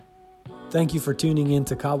Thank you for tuning in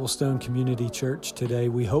to Cobblestone Community Church today.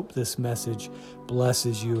 We hope this message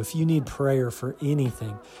blesses you. If you need prayer for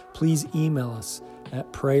anything, please email us at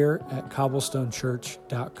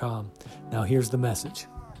prayer@cobblestonechurch.com. Now here's the message.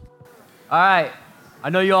 All right. I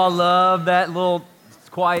know you all love that little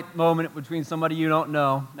quiet moment between somebody you don't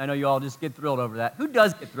know. I know you all just get thrilled over that. Who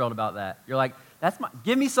does get thrilled about that? You're like,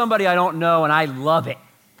 give me somebody I don't know and I love it.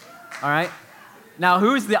 All right? Now,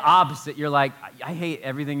 who's the opposite? You're like, I hate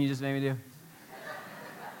everything you just made me do.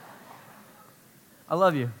 I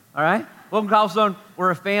love you, all right? Welcome to Cobblestone.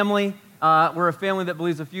 We're a family. We're a family that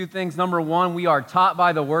believes a few things. Number one, we are taught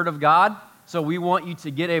by the Word of God. So we want you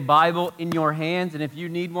to get a Bible in your hands. And if you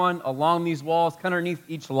need one, along these walls, kind of underneath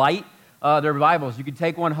each light, there are Bibles. You can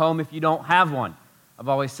take one home if you don't have one. I've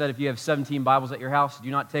always said if you have 17 Bibles at your house,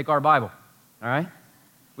 do not take our Bible, all right?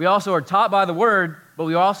 We also are taught by the Word, but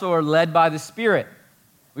we also are led by the Spirit.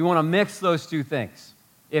 We want to mix those two things.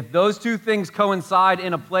 If those two things coincide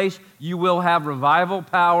in a place, you will have revival,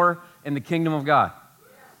 power, in the kingdom of God.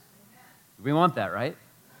 We want that, right?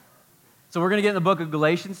 So we're going to get in the book of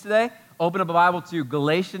Galatians today. Open up a Bible to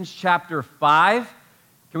Galatians chapter 5.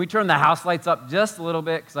 Can we turn the house lights up just a little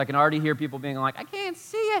bit? Because I can already hear people being like, I can't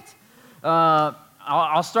see it.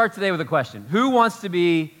 I'll start today with a question. Who wants to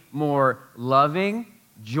be more loving,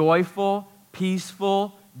 joyful,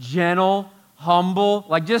 peaceful, gentle, humble?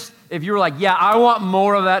 Like just, if you were like, yeah, I want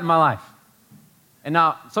more of that in my life. And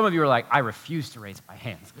now some of you are like, I refuse to raise my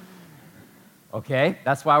hands. Okay,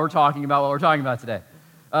 that's why we're talking about what we're talking about today.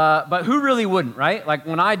 But who really wouldn't, right? Like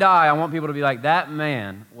when I die, I want people to be like, that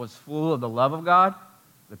man was full of the love of God,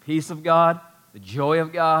 the peace of God, the joy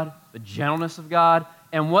of God, the gentleness of God.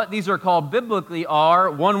 And what these are called biblically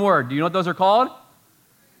are one word. Do you know what those are called?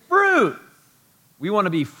 Fruit. We want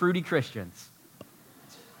to be fruity Christians.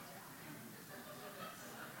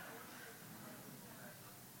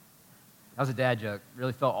 That was a dad joke.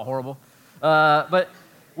 Really felt horrible. But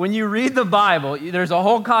when you read the Bible, there's a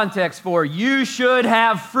whole context for you should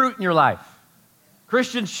have fruit in your life.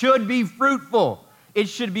 Christians should be fruitful. It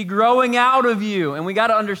should be growing out of you. And we got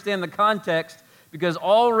to understand the context because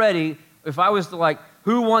already, if I was to like,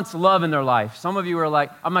 who wants love in their life? Some of you are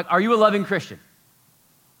like, I'm like, are you a loving Christian?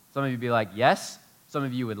 Some of you would be like, yes. Some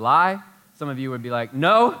of you would lie. Some of you would be like,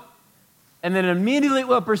 no. And then immediately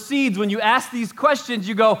what proceeds when you ask these questions,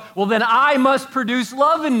 you go, well, then I must produce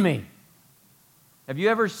love in me. Have you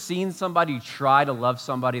ever seen somebody try to love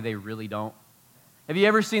somebody they really don't? Have you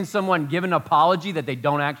ever seen someone give an apology that they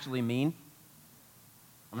don't actually mean?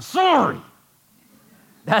 I'm sorry.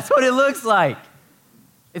 That's what it looks like.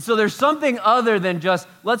 And so there's something other than just,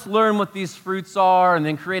 let's learn what these fruits are and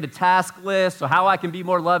then create a task list so how I can be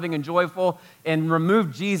more loving and joyful and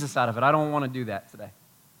remove Jesus out of it. I don't want to do that today.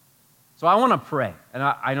 So I want to pray. And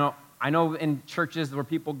I know in churches where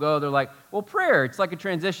people go, they're like, well, prayer, it's like a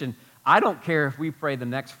transition. I don't care if we pray the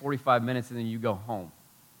next 45 minutes and then you go home.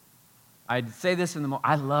 I'd say this in the moment.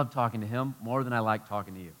 I love talking to him more than I like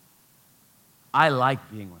talking to you. I like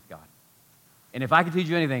being with God. And if I can teach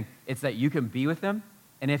you anything, it's that you can be with him.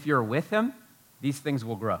 And if you're with him, these things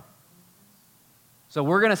will grow. So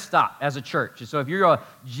we're going to stop as a church. So if you're a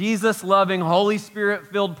Jesus-loving, Holy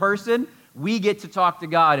Spirit-filled person, we get to talk to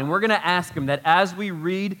God. And we're going to ask him that as we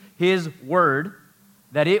read his word,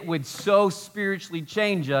 that it would so spiritually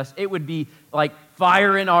change us, it would be like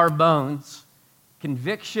fire in our bones.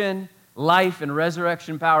 Conviction, life, and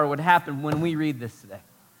resurrection power would happen when we read this today.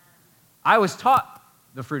 I was taught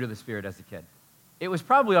the fruit of the Spirit as a kid. It was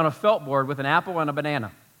probably on a felt board with an apple and a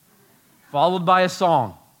banana, followed by a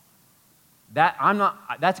song.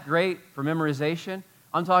 That's great for memorization.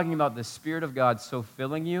 I'm talking about the Spirit of God so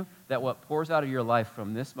filling you that what pours out of your life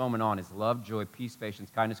from this moment on is love, joy, peace,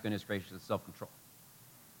 patience, kindness, goodness, graciousness, and self-control.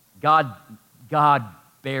 God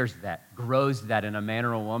bears that, grows that in a man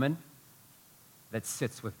or a woman that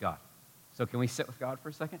sits with God. So can we sit with God for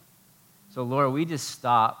a second? So Lord, we just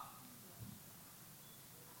stop.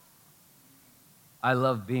 I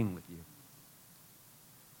love being with you.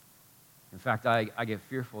 In fact, I get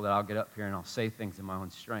fearful that I'll get up here and I'll say things in my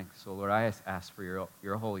own strength. So Lord, I ask for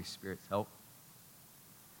your Holy Spirit's help.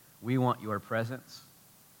 We want your presence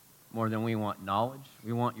more than we want knowledge.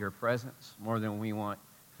 We want your presence more than we want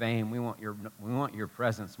fame. We want your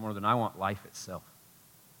presence more than I want life itself.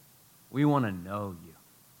 We want to know you.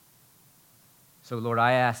 So Lord,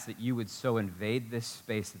 I ask that you would so invade this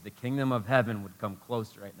space that the kingdom of heaven would come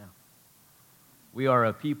close right now. We are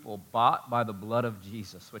a people bought by the blood of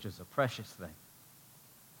Jesus, which is a precious thing.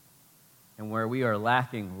 And where we are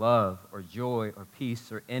lacking love or joy or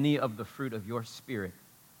peace or any of the fruit of your Spirit,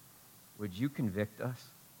 would you convict us?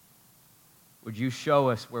 Would you show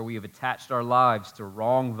us where we have attached our lives to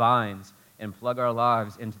wrong vines and plug our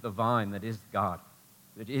lives into the vine that is God,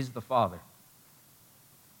 that is the Father.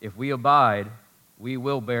 If we abide, we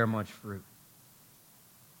will bear much fruit.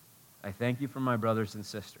 I thank you for my brothers and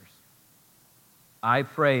sisters. I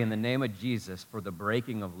pray in the name of Jesus for the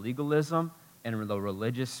breaking of legalism and the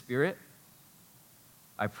religious spirit.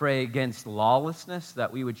 I pray against lawlessness,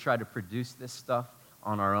 that we would try to produce this stuff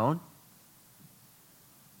on our own.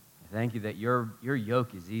 I thank you that your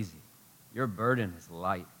yoke is easy. Your burden is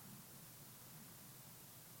light.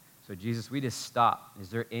 So Jesus, we just stop. Is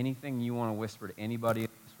there anything you want to whisper to anybody in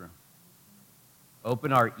this room?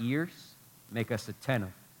 Open our ears. Make us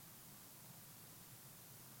attentive.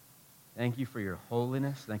 Thank you for your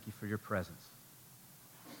holiness. Thank you for your presence.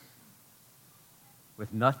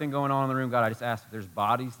 With nothing going on in the room, God, I just ask if there's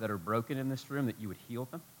bodies that are broken in this room, that you would heal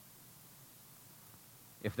them.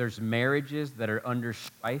 If there's marriages that are under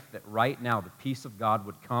strife, that right now the peace of God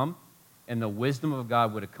would come and the wisdom of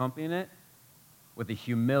God would accompany it with the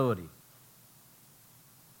humility.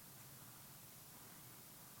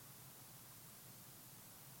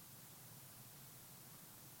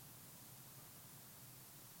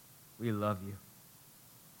 We love you.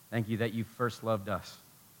 Thank you that you first loved us.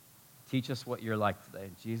 Teach us what you're like today,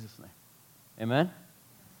 in Jesus' name. Amen?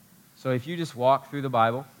 So if you just walk through the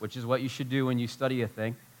Bible, which is what you should do when you study a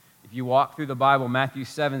thing, if you walk through the Bible, Matthew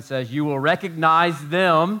 7 says, you will recognize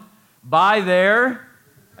them by their,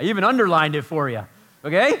 I even underlined it for you,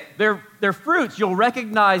 okay? Their fruits. You'll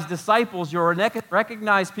recognize disciples. You'll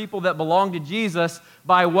recognize people that belong to Jesus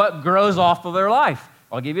by what grows off of their life.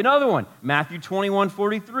 I'll give you another one. Matthew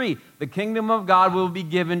 21:43. The kingdom of God will be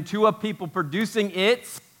given to a people producing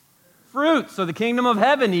its fruit. So the kingdom of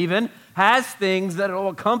heaven even has things that will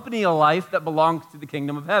accompany a life that belongs to the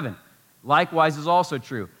kingdom of heaven. Likewise is also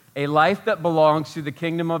true. A life that belongs to the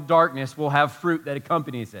kingdom of darkness will have fruit that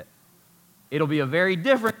accompanies it. It'll be a very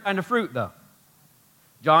different kind of fruit, though.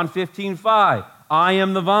 John 15:5. I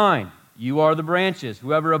am the vine, you are the branches.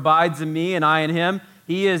 Whoever abides in me and I in him,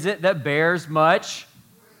 he is it that bears much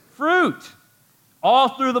fruit. All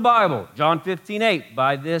through the Bible. John 15:8.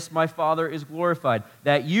 By this my Father is glorified,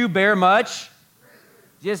 that you bear much,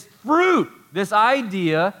 just fruit. This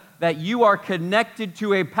idea that you are connected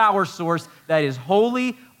to a power source that is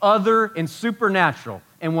holy, other, and supernatural.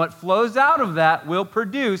 And what flows out of that will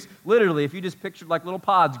produce, literally, if you just pictured like little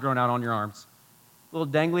pods growing out on your arms, little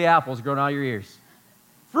dangly apples growing out of your ears.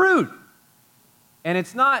 Fruit. And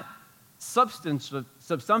it's not substantive,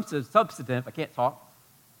 I can't talk.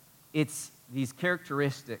 It's these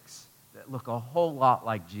characteristics that look a whole lot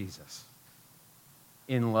like Jesus.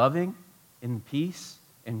 In loving, in peace,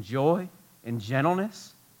 in joy, in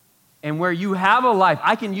gentleness. And where you have a life,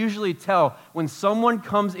 I can usually tell when someone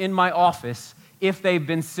comes in my office if they've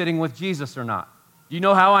been sitting with Jesus or not. Do you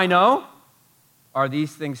know how I know? Are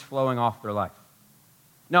these things flowing off their life?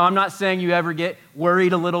 No, I'm not saying you ever get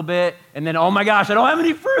worried a little bit and then, oh my gosh, I don't have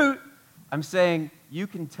any fruit. I'm saying you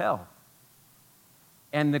can tell.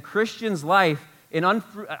 And the Christian's life,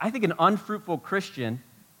 I think an unfruitful Christian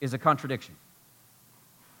is a contradiction.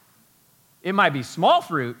 It might be small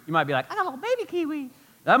fruit. You might be like, oh, baby kiwi.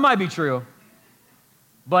 That might be true.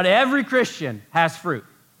 But every Christian has fruit.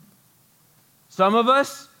 Some of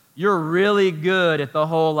us, you're really good at the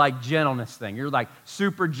whole like gentleness thing. You're like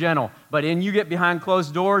super gentle. But then you get behind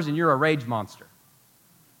closed doors and you're a rage monster.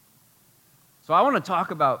 So I want to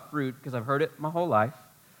talk about fruit because I've heard it my whole life.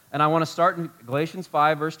 And I want to start in Galatians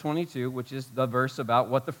 5, verse 22, which is the verse about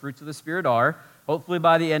what the fruits of the Spirit are. Hopefully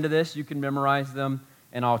by the end of this, you can memorize them,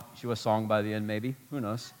 and I'll show a song by the end maybe. Who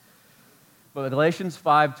knows? But Galatians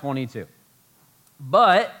 5:22.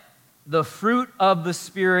 But the fruit of the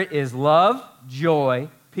Spirit is love, joy,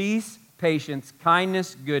 peace, patience,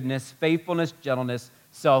 kindness, goodness, faithfulness, gentleness,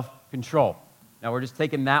 self-control. Now we're just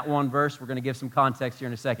taking that one verse. We're going to give some context here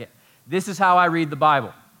in a second. This is how I read the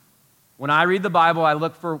Bible. When I read the Bible, I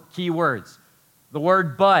look for key words. The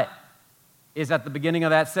word but is at the beginning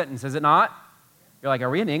of that sentence, is it not? You're like, are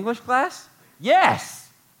we in English class?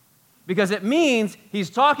 Yes, because it means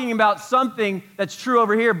he's talking about something that's true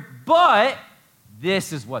over here, but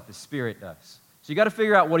this is what the Spirit does. So you got to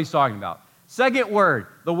figure out what he's talking about. Second word,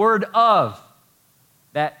 the word of,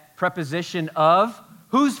 that preposition of,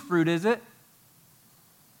 whose fruit is it?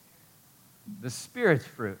 The Spirit's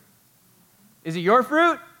fruit. Is it your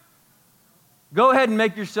fruit? Go ahead and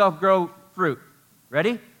make yourself grow fruit.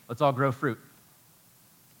 Ready? Let's all grow fruit.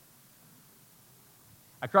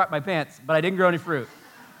 I cropped my pants, but I didn't grow any fruit.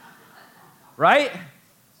 Right?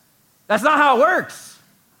 That's not how it works.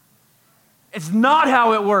 It's not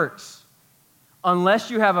how it works. Unless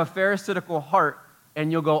you have a pharisaical heart and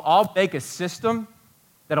you'll go, I'll make a system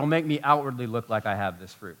that'll make me outwardly look like I have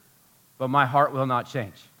this fruit. but my heart will not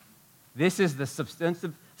change. This is the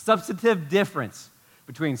substantive difference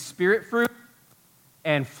between spirit fruit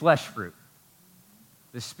and flesh fruit.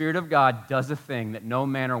 The Spirit of God does a thing that no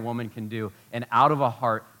man or woman can do, and out of a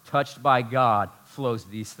heart touched by God flows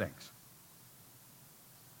these things.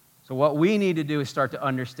 So what we need to do is start to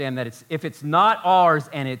understand that if it's not ours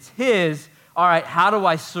and it's His, all right, how do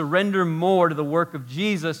I surrender more to the work of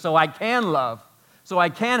Jesus so I can love, so I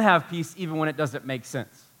can have peace even when it doesn't make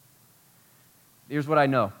sense? Here's what I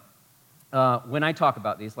know. When I talk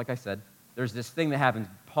about these, like I said, there's this thing that happens.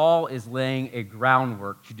 Paul is laying a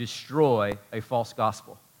groundwork to destroy a false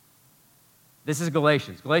gospel. This is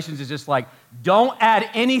Galatians. Galatians is just like, don't add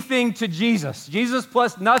anything to Jesus. Jesus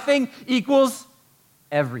plus nothing equals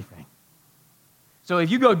everything. So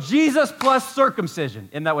if you go Jesus plus circumcision,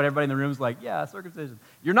 isn't that what everybody in the room is like? Yeah, circumcision.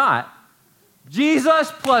 You're not.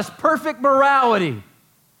 Jesus plus perfect morality.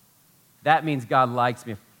 That means God likes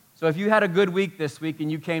me. So if you had a good week this week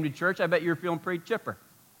and you came to church, I bet you were feeling pretty chipper.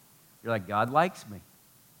 You're like, God likes me.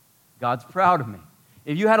 God's proud of me.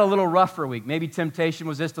 If you had a little rougher week, maybe temptation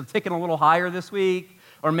was just ticking a little higher this week,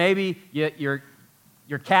 or maybe your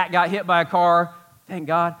cat got hit by a car. Thank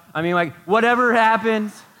God. I mean, like, whatever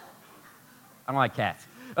happens. I don't like cats.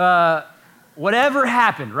 Whatever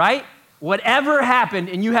happened, right? Whatever happened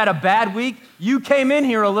and you had a bad week, you came in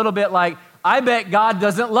here a little bit like, I bet God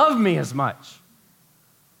doesn't love me as much.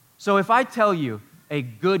 So if I tell you a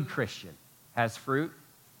good Christian has fruit,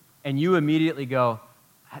 and you immediately go,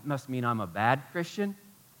 that must mean I'm a bad Christian,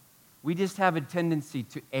 we just have a tendency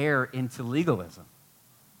to err into legalism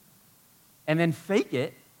and then fake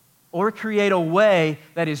it or create a way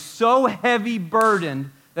that is so heavy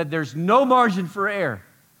burdened that there's no margin for error.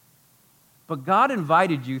 But God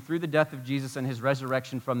invited you through the death of Jesus and His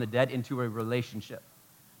resurrection from the dead into a relationship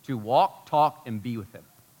to walk, talk, and be with Him.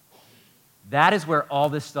 That is where all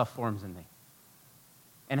this stuff forms in me.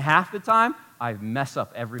 And half the time, I mess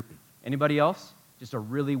up every week. Anybody else? Just a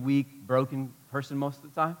really weak, broken person most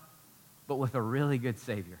of the time? But with a really good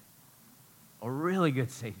Savior. A really good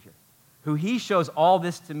Savior. Who He shows all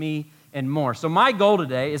this to me and more. So my goal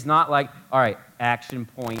today is not like, all right, action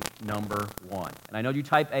point number 1. And I know you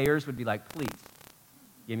type A'ers would be like, please,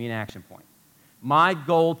 give me an action point. My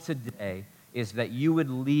goal today is that you would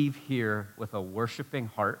leave here with a worshiping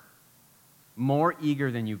heart, more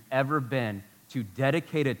eager than you've ever been to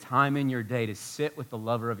dedicate a time in your day to sit with the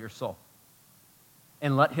lover of your soul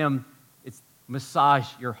and let Him massage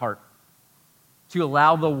your heart, to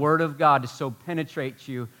allow the Word of God to so penetrate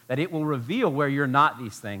you that it will reveal where you're not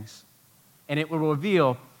these things, and it will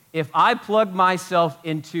reveal if I plug myself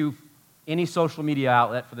into any social media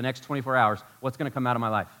outlet for the next 24 hours, what's going to come out of my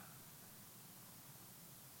life?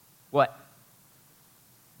 What?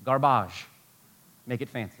 Garbage. Make it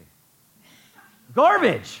fancy.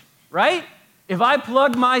 Garbage, right? If I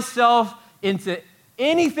plug myself into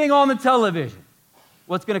anything on the television,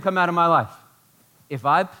 what's going to come out of my life? If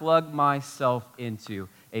I plug myself into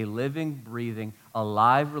a living, breathing,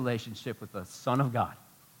 alive relationship with the Son of God,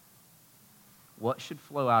 what should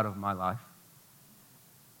flow out of my life?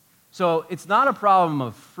 So it's not a problem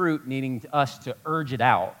of fruit needing us to urge it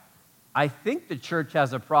out. I think the church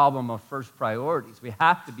has a problem of first priorities. We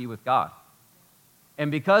have to be with God. And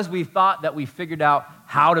because we thought that we figured out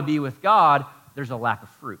how to be with God, there's a lack of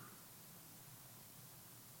fruit.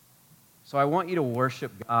 So I want you to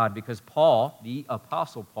worship God because Paul, the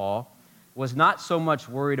Apostle Paul, was not so much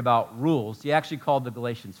worried about rules. He actually called the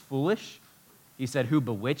Galatians foolish. He said, who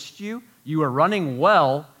bewitched you? You were running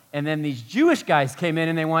well, and then these Jewish guys came in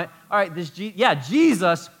and they went, all right,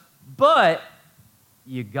 Jesus, but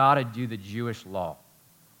you got to do the Jewish law.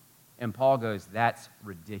 And Paul goes, that's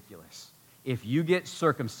ridiculous. If you get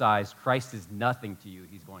circumcised, Christ is nothing to you,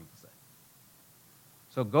 he's going to say.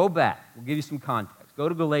 So go back. We'll give you some context. Go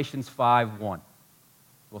to Galatians 5:1.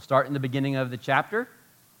 We'll start in the beginning of the chapter.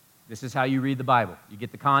 This is how you read the Bible. You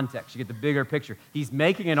get the context. You get the bigger picture. He's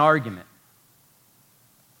making an argument.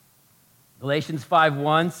 Galatians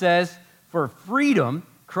 5:1 says, for freedom,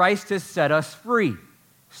 Christ has set us free.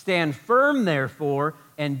 Stand firm, therefore,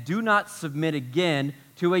 and do not submit again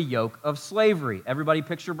to a yoke of slavery. Everybody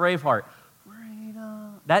picture Braveheart.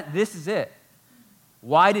 Freedom. This is it.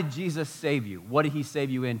 Why did Jesus save you? What did He save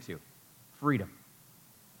you into? Freedom.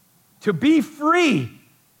 To be free.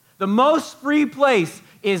 The most free place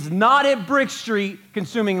is not at Brick Street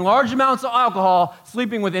consuming large amounts of alcohol,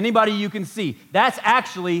 sleeping with anybody you can see. That's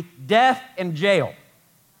actually death and jail.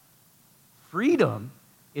 Freedom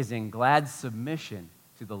is in glad submission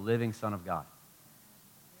to the living Son of God.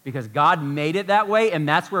 Because God made it that way, and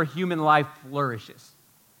that's where human life flourishes.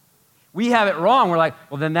 We have it wrong. We're like,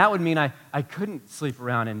 well, then that would mean I couldn't sleep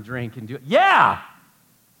around and drink and do it. Yeah,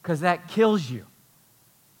 because that kills you.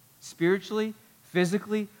 Spiritually,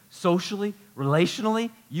 physically, socially,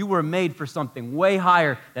 relationally, you were made for something way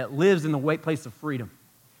higher that lives in the place of freedom.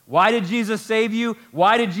 Why did Jesus save you?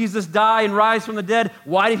 Why did Jesus die and rise from the dead?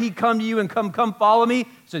 Why did he come to you and come follow me?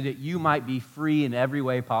 So that you might be free in every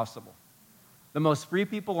way possible. The most free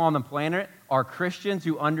people on the planet are Christians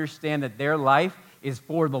who understand that their life is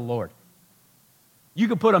for the Lord. You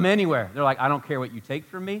can put them anywhere. They're like, I don't care what you take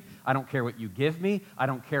from me. I don't care what you give me. I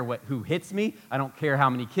don't care who hits me. I don't care how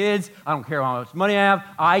many kids. I don't care how much money I have.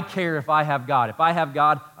 I care if I have God. If I have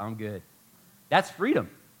God, I'm good. That's freedom.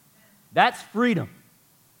 That's freedom.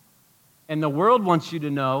 And the world wants you to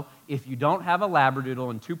know if you don't have a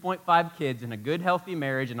Labradoodle and 2.5 kids and a good, healthy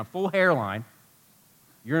marriage and a full hairline,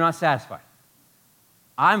 you're not satisfied.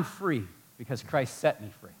 I'm free because Christ set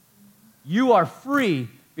me free. You are free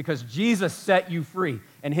because Jesus set you free,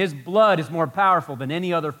 and his blood is more powerful than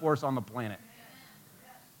any other force on the planet.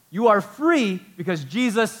 You are free because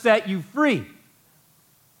Jesus set you free,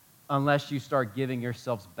 unless you start giving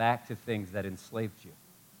yourselves back to things that enslaved you.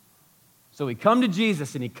 So we come to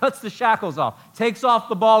Jesus, and he cuts the shackles off, takes off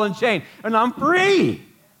the ball and chain, and I'm free.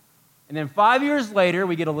 And then 5 years later,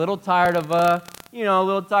 we get a little tired of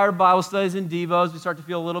Bible studies and devos. We start to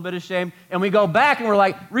feel a little bit ashamed, and we go back, and we're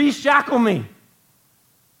like, re-shackle me.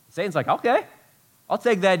 Satan's like, okay, I'll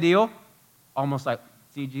take that deal. Almost like,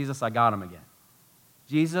 see, Jesus, I got him again.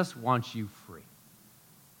 Jesus wants you free.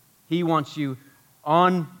 He wants you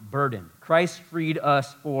unburdened. Christ freed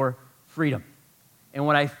us for freedom. And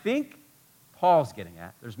what I think Paul's getting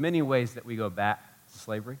at, there's many ways that we go back to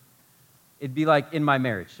slavery. It'd be like in my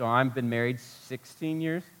marriage. So I've been married 16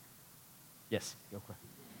 years. Yes, go quick.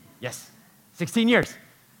 Yes, 16 years.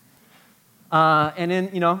 And then,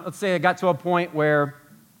 let's say I got to a point where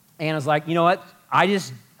Anna's like, you know what?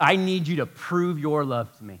 I need you to prove your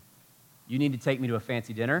love to me. You need to take me to a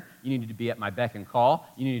fancy dinner. You need to be at my beck and call.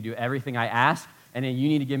 You need to do everything I ask. And then you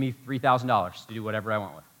need to give me $3,000 to do whatever I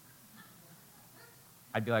want with.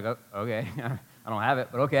 I'd be like, oh, okay. I don't have it,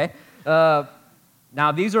 but okay.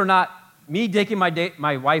 Now, these are not me taking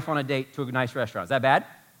my wife on a date to a nice restaurant. Is that bad?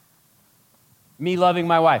 Me loving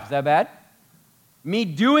my wife. Is that bad? Me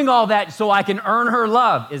doing all that so I can earn her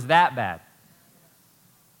love. Is that bad?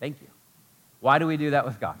 Thank you. Why do we do that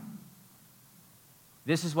with God?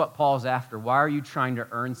 This is what Paul's after. Why are you trying to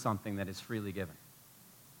earn something that is freely given?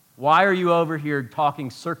 Why are you over here talking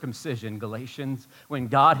circumcision, Galatians, when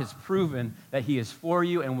God has proven that he is for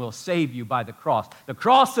you and will save you by the cross? The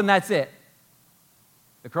cross, and that's it.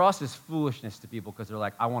 The cross is foolishness to people because they're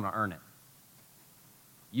like, I want to earn it.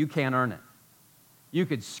 You can't earn it. You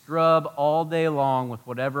could scrub all day long with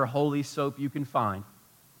whatever holy soap you can find,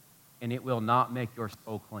 and it will not make your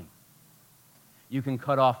soul clean. You can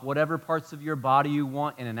cut off whatever parts of your body you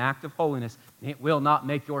want in an act of holiness, and it will not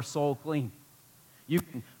make your soul clean. You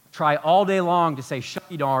can try all day long to say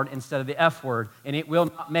shucky darn instead of the F word, and it will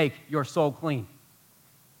not make your soul clean.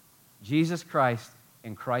 Jesus Christ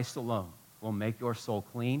and Christ alone will make your soul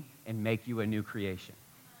clean and make you a new creation.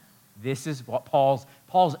 This is what Paul's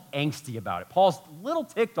angsty about it. Paul's a little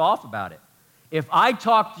ticked off about it. If I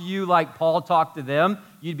talked to you like Paul talked to them,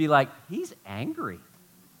 you'd be like, he's angry.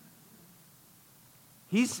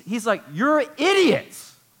 He's like, you're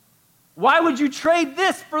idiots. Why would you trade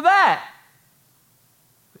this for that?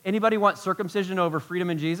 Anybody want circumcision over freedom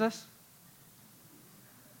in Jesus?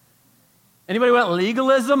 Anybody want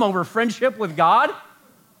legalism over friendship with God?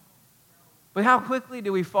 But how quickly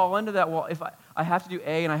do we fall into that? Well, if I have to do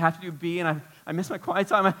A and I have to do B and I miss my quiet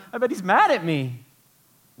time, I bet he's mad at me.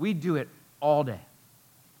 We do it all day.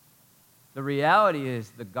 The reality is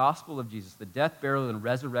the gospel of Jesus, the death, burial, and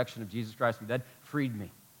resurrection of Jesus Christ from the dead freed me.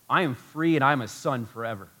 I am free and I'm a son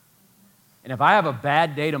forever. And if I have a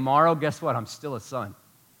bad day tomorrow, guess what? I'm still a son.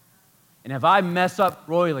 And if I mess up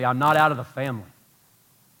royally, I'm not out of the family.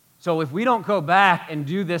 So if we don't go back and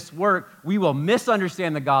do this work, we will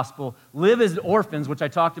misunderstand the gospel, live as orphans, which I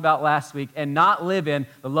talked about last week, and not live in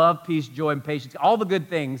the love, peace, joy, and patience, all the good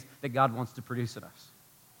things that God wants to produce in us.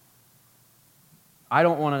 I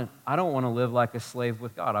don't want to live like a slave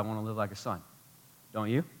with God. I want to live like a son. Don't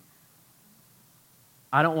you?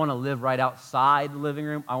 I don't want to live right outside the living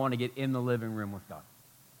room. I want to get in the living room with God.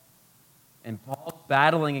 And Paul's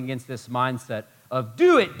battling against this mindset of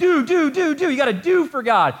do it, do. You got to do for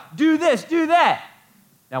God. Do this, do that.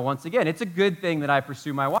 Now, once again, it's a good thing that I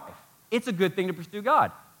pursue my wife. It's a good thing to pursue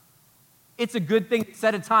God. It's a good thing to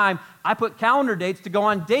set a time. I put calendar dates to go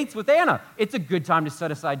on dates with Anna. It's a good time to set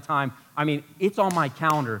aside time. I mean, it's on my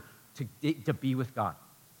calendar to be with God.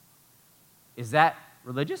 Is that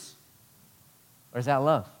religious? Or is that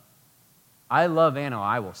love? I love Anna,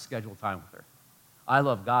 I will schedule time with her. I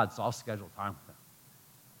love God, so I'll schedule time with him.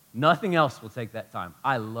 Nothing else will take that time.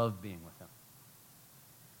 I love being with him.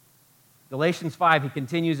 Galatians 5, he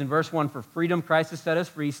continues in verse 1, for freedom Christ has set us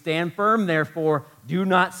free. Stand firm, therefore, do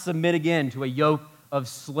not submit again to a yoke of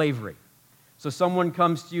slavery. So someone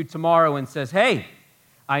comes to you tomorrow and says, hey,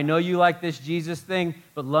 I know you like this Jesus thing,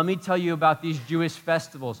 but let me tell you about these Jewish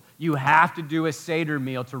festivals. You have to do a Seder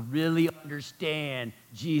meal to really understand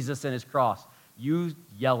Jesus and his cross. You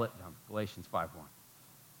yell at them, Galatians 5:1.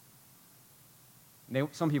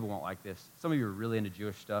 Some people won't like this. Some of you are really into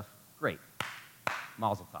Jewish stuff. Great.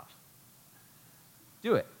 Mazel tov.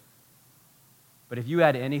 Do it. But if you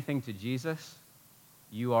add anything to Jesus,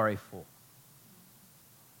 you are a fool.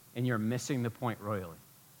 And you're missing the point royally.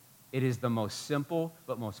 It is the most simple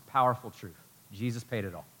but most powerful truth. Jesus paid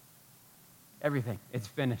it all. Everything. It's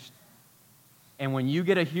finished. And when you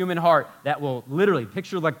get a human heart that will literally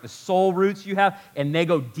picture like the soul roots you have, and they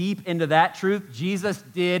go deep into that truth, Jesus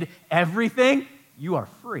did everything, you are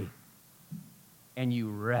free. And you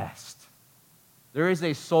rest. There is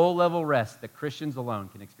a soul level rest that Christians alone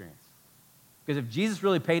can experience. Because if Jesus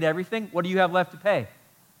really paid everything, what do you have left to pay?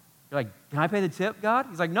 You're like, can I pay the tip, God?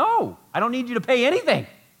 He's like, no, I don't need you to pay anything.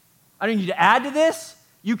 I don't need you to add to this.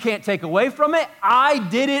 You can't take away from it. I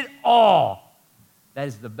did it all. That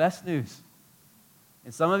is the best news.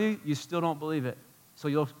 And some of you, you still don't believe it. So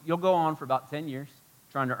you'll go on for about 10 years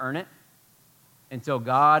trying to earn it until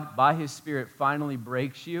God, by his Spirit, finally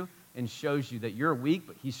breaks you and shows you that you're weak,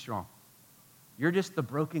 but he's strong. You're just the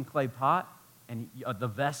broken clay pot and the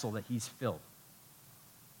vessel that he's filled.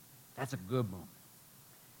 That's a good moment.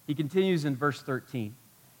 He continues in verse 13.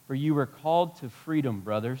 For you were called to freedom,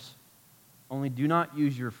 brothers. Only do not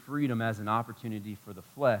use your freedom as an opportunity for the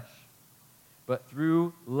flesh, but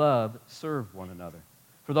through love serve one another.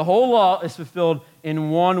 For the whole law is fulfilled in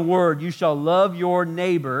one word. You shall love your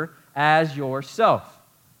neighbor as yourself.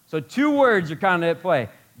 So 2 words are kind of at play.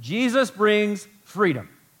 Jesus brings freedom.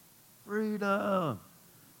 Freedom.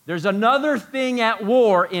 There's another thing at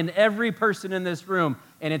war in every person in this room,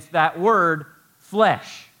 and it's that word,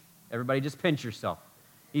 flesh. Everybody just pinch yourself.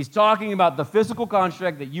 He's talking about the physical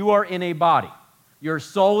construct that you are in a body. Your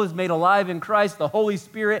soul is made alive in Christ. The Holy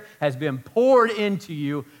Spirit has been poured into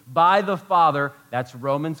you by the Father. That's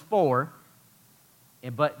Romans 4.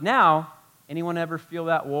 But now, anyone ever feel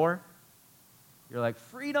that war? You're like,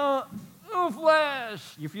 freedom, oh, flesh.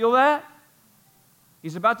 You feel that?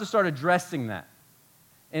 He's about to start addressing that.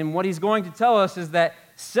 And what he's going to tell us is that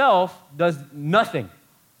self does nothing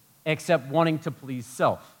except wanting to please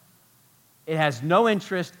self. It has no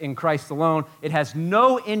interest in Christ alone. It has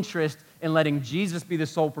no interest in letting Jesus be the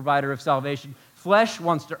sole provider of salvation. Flesh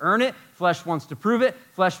wants to earn it. Flesh wants to prove it.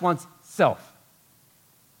 Flesh wants self.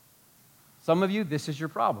 Some of you, this is your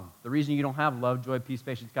problem. The reason you don't have love, joy, peace,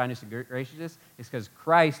 patience, kindness, and graciousness is because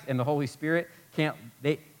Christ and the Holy Spirit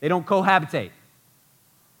they don't cohabitate.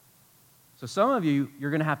 So some of you, you're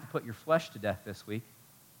going to have to put your flesh to death this week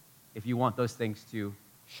if you want those things to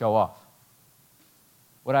show off.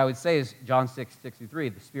 What I would say is John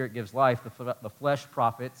 6:63, the Spirit gives life, the flesh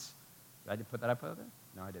profits. Did I put that up there?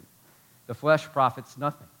 No, I didn't. The flesh profits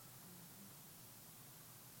nothing.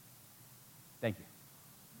 Thank you.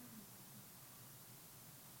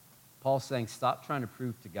 Paul's saying, stop trying to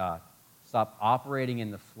prove to God. Stop operating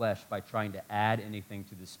in the flesh by trying to add anything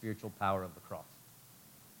to the spiritual power of the cross.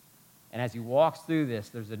 And as he walks through this,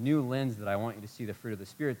 there's a new lens that I want you to see the fruit of the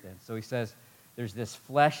Spirit then. So he says, there's this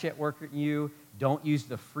flesh at work in you. Don't use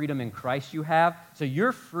the freedom in Christ you have. So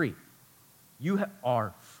you're free. You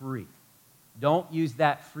are free. Don't use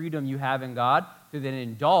that freedom you have in God to then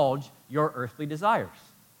indulge your earthly desires.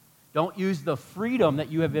 Don't use the freedom that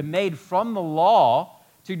you have been made from the law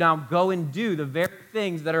to now go and do the very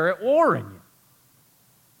things that are at war in you.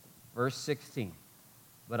 Verse 16.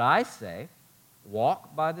 But I say,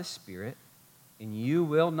 walk by the Spirit, and you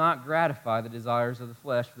will not gratify the desires of the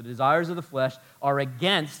flesh. For the desires of the flesh are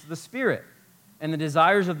against the Spirit, and the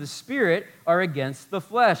desires of the Spirit are against the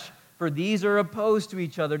flesh. For these are opposed to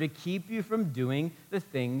each other to keep you from doing the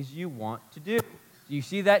things you want to do. Do you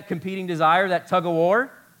see that competing desire, that tug of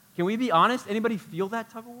war? Can we be honest? Anybody feel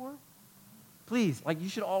that tug of war? Please, you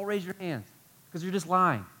should all raise your hands because you're just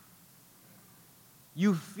lying.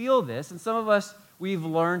 You feel this, and some of us, we've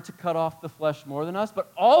learned to cut off the flesh more than us,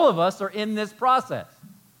 but all of us are in this process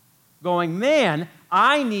going, man,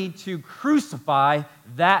 I need to crucify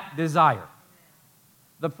that desire.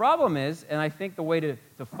 The problem is, and I think the way to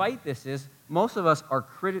fight this is, most of us are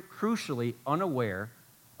crucially unaware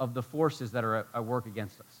of the forces that are at work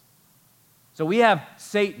against us. So we have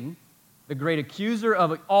Satan, the great accuser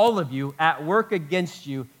of all of you, at work against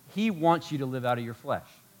you. He wants you to live out of your flesh.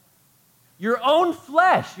 Your own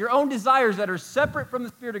flesh, your own desires that are separate from the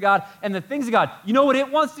Spirit of God and the things of God. You know what it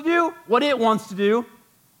wants to do? What it wants to do,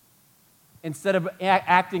 instead of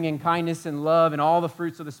acting in kindness and love and all the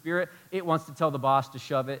fruits of the Spirit, it wants to tell the boss to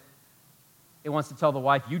shove it. It wants to tell the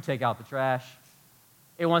wife, you take out the trash.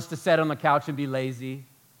 It wants to sit on the couch and be lazy.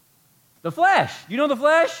 The flesh. You know the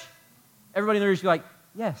flesh? Everybody in the room should be like,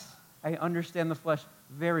 yes, I understand the flesh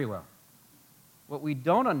very well. What we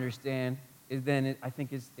don't understand is the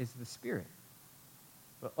Spirit.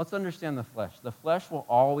 But let's understand the flesh. The flesh will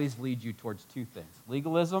always lead you towards two things,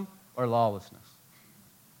 legalism or lawlessness.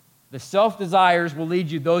 The self-desires will lead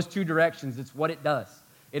you those two directions. It's what it does.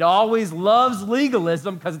 It always loves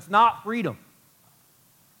legalism because it's not freedom.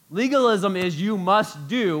 Legalism is you must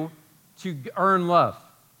do to earn love.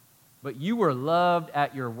 But you were loved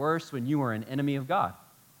at your worst when you were an enemy of God.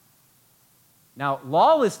 Now,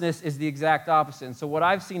 lawlessness is the exact opposite. And so what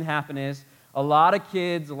I've seen happen is a lot of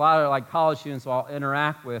kids, a lot of like college students who I'll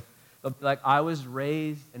interact with, they'll be like, I was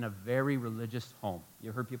raised in a very religious home.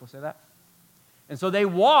 You heard people say that? And so they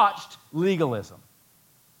watched legalism.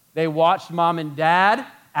 They watched mom and dad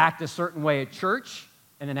act a certain way at church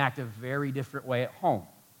and then act a very different way at home.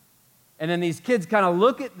 And then these kids kind of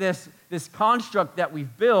look at this construct that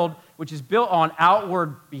we've built, which is built on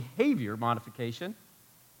outward behavior modification,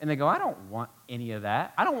 and they go, I don't want any of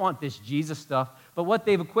that. I don't want this Jesus stuff. But what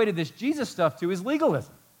they've equated this Jesus stuff to is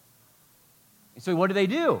legalism. And so what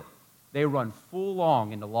do? They run full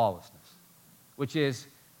long into lawlessness, which is,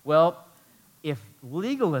 well, if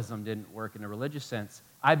legalism didn't work in a religious sense,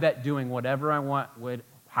 I bet doing whatever I want,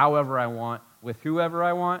 however I want, with whoever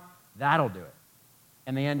I want, that'll do it.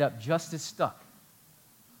 And they end up just as stuck.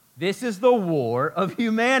 This is the war of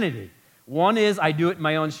humanity. One is I do it in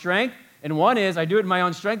my own strength, and one is I do it in my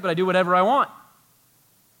own strength, but I do whatever I want.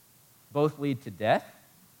 Both lead to death.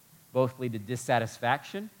 Both lead to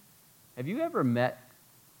dissatisfaction. Have you ever met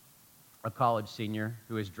a college senior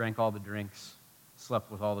who has drank all the drinks,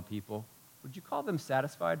 slept with all the people? Would you call them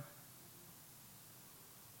satisfied?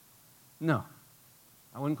 No,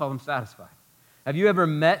 I wouldn't call them satisfied. Have you ever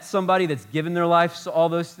met somebody that's given their life to all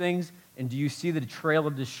those things, and do you see the trail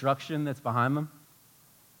of destruction that's behind them?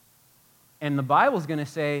 And the Bible's going to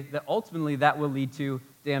say that ultimately that will lead to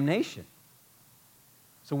damnation.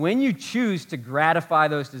 So when you choose to gratify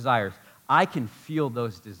those desires, I can feel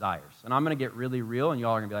those desires. And I'm going to get really real, and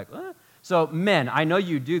y'all are going to be like, what? So men, I know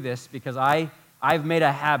you do this because I've made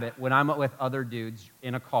a habit when I'm with other dudes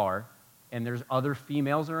in a car and there's other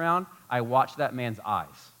females around, I watch that man's eyes.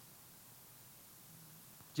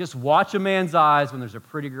 Just watch a man's eyes when there's a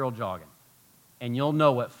pretty girl jogging, and you'll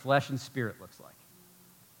know what flesh and spirit looks like.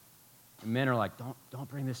 And men are like, don't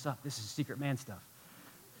bring this up. This is secret man stuff.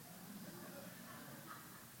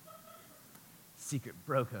 Secret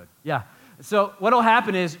bro code. Yeah. So what'll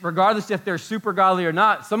happen is, regardless if they're super godly or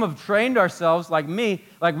not, some have trained ourselves, like me,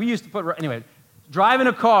 like we used to anyway, driving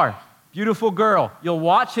a car, beautiful girl. You'll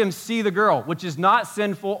watch him see the girl, which is not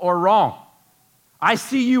sinful or wrong. I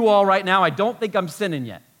see you all right now. I don't think I'm sinning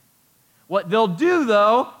yet. What they'll do,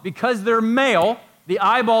 though, because they're male, the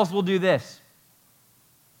eyeballs will do this.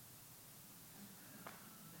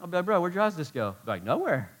 I'll be like, bro, where'd your eyes just go? Be like,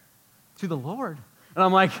 nowhere. To the Lord. And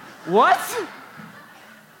I'm like, what?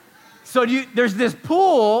 So there's this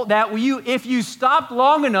pool that if you stopped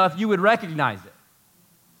long enough, you would recognize it.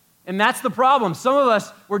 And that's the problem. Some of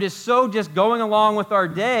us, we're just going along with our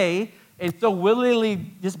day and so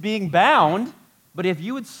willingly just being bound. But if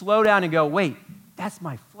you would slow down and go, wait, that's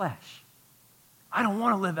my flesh. I don't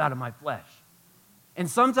want to live out of my flesh. And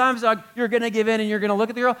sometimes you're going to give in and you're going to look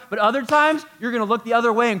at the girl, but other times you're going to look the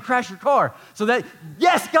other way and crash your car. So that,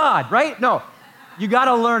 yes, God, right? No, you got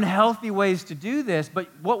to learn healthy ways to do this. But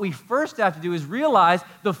what we first have to do is realize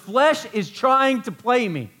the flesh is trying to play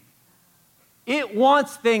me. It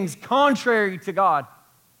wants things contrary to God.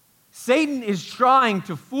 Satan is trying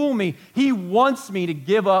to fool me. He wants me to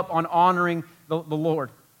give up on honoring the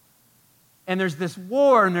Lord. And there's this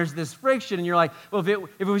war and there's this friction, and you're like, well, if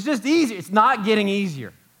it was just easy, it's not getting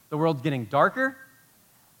easier. The world's getting darker.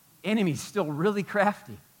 Enemy's still really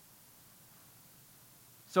crafty.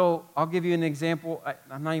 So I'll give you an example.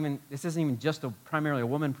 This isn't even just primarily a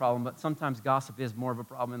woman problem, but sometimes gossip is more of a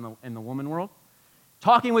problem in the woman world.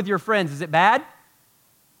 Talking with your friends, is it bad?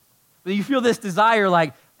 But you feel this desire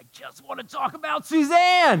like, I just want to talk about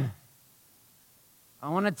Suzanne. I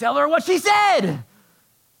want to tell her what she said.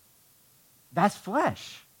 That's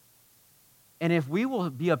flesh. And if we will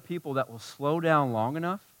be a people that will slow down long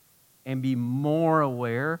enough and be more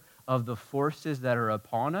aware of the forces that are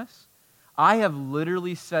upon us, I have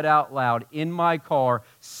literally said out loud in my car,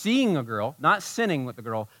 seeing a girl, not sinning with the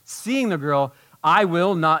girl, seeing the girl, I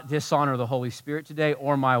will not dishonor the Holy Spirit today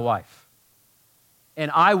or my wife. And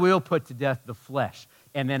I will put to death the flesh.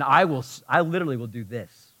 And then I literally will do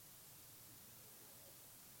this.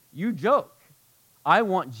 You joke. I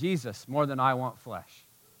want Jesus more than I want flesh.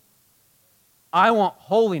 I want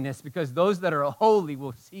holiness because those that are holy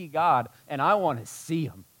will see God, and I want to see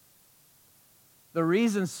Him. The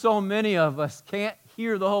reason so many of us can't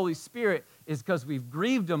hear the Holy Spirit is because we've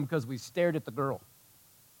grieved Him because we stared at the girl.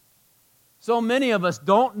 So many of us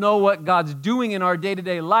don't know what God's doing in our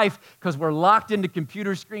day-to-day life because we're locked into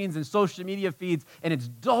computer screens and social media feeds, and it's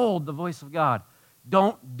dulled the voice of God.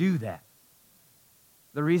 Don't do that.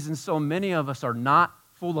 The reason so many of us are not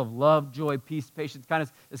full of love, joy, peace, patience,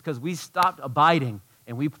 kindness is because we stopped abiding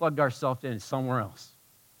and we plugged ourselves in somewhere else.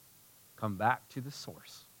 Come back to the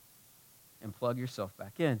source and plug yourself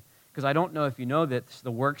back in. Because I don't know if you know that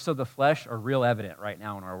the works of the flesh are real evident right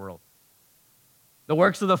now in our world. The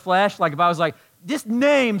works of the flesh, like if I was like, just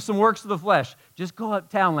name some works of the flesh. Just go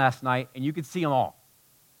uptown last night and you could see them all.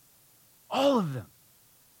 All of them.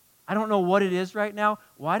 I don't know what it is right now.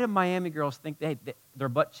 Why do Miami girls think their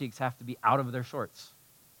butt cheeks have to be out of their shorts?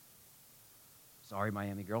 Sorry,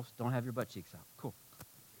 Miami girls, don't have your butt cheeks out. Cool.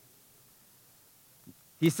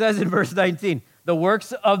 He says in verse 19, the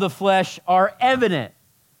works of the flesh are evident.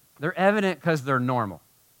 They're evident because they're normal.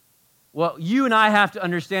 Well, you and I have to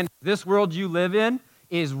understand this world you live in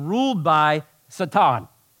is ruled by Satan,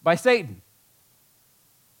 by Satan.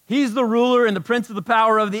 He's the ruler and the prince of the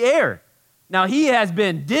power of the air. Now, he has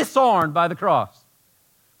been disarmed by the cross,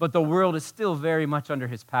 but the world is still very much under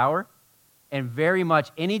his power, and very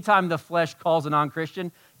much anytime the flesh calls a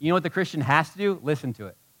non-Christian, you know what the Christian has to do? Listen to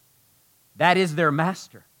it. That is their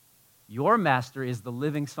master. Your master is the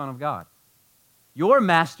living Son of God. Your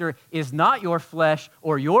master is not your flesh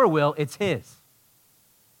or your will, it's his.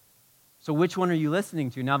 So which one are you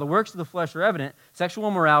listening to? Now, the works of the flesh are evident: sexual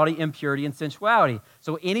immorality, impurity, and sensuality.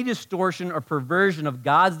 So any distortion or perversion of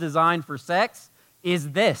God's design for sex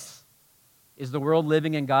is this. Is the world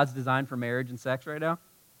living in God's design for marriage and sex right now?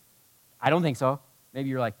 I don't think so. Maybe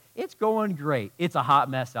you're like, it's going great. It's a hot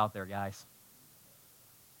mess out there, guys.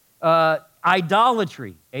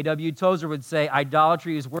 Idolatry. A.W. Tozer would say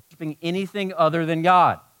idolatry is worshiping anything other than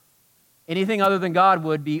God. Anything other than God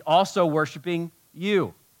would be also worshiping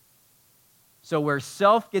you. So where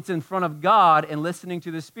self gets in front of God and listening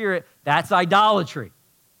to the Spirit, that's idolatry.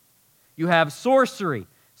 You have sorcery.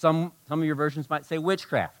 Some of your versions might say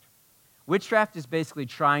witchcraft. Witchcraft is basically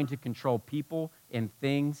trying to control people and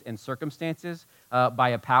things and circumstances by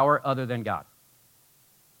a power other than God.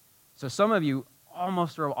 So some of you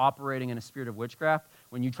almost are operating in a spirit of witchcraft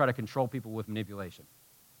when you try to control people with manipulation.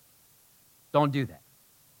 Don't do that.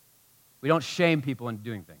 We don't shame people into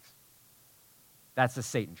doing things. That's a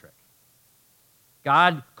Satan trick.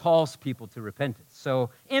 God calls people to repentance.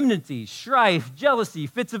 So enmity, strife, jealousy,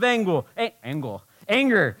 fits of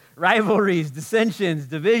anger, rivalries, dissensions,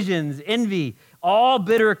 divisions, envy, all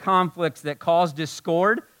bitter conflicts that cause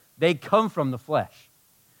discord, they come from the flesh.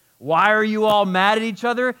 Why are you all mad at each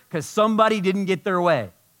other? Because somebody didn't get their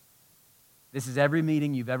way. This is every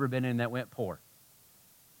meeting you've ever been in that went poor.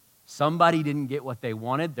 Somebody didn't get what they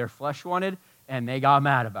wanted, their flesh wanted, and they got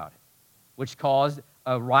mad about it, which caused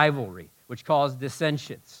a rivalry, which caused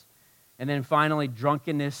dissensions. And then finally,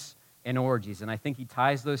 drunkenness and orgies. And I think he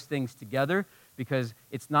ties those things together because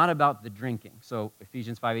it's not about the drinking. So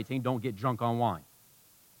Ephesians 5:18, don't get drunk on wine.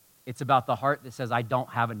 It's about the heart that says, I don't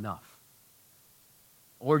have enough.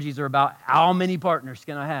 Orgies are about how many partners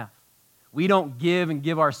can I have? We don't give and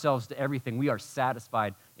give ourselves to everything. We are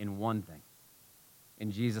satisfied in one thing,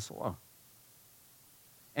 in Jesus alone.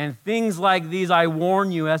 And things like these, I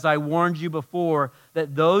warn you, as I warned you before,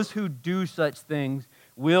 that those who do such things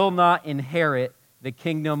will not inherit the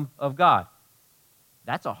kingdom of God.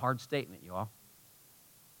 That's a hard statement, you all.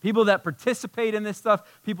 People that participate in this stuff,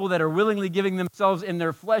 people that are willingly giving themselves in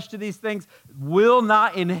their flesh to these things, will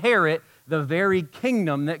not inherit the very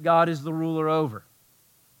kingdom that God is the ruler over.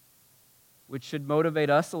 Which should motivate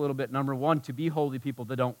us a little bit, number one, to be holy people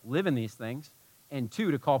that don't live in these things, and two,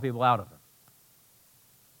 to call people out of them.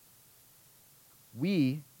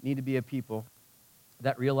 We need to be a people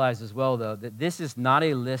that realize as well, though, that this is not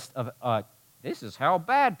a list of, this is how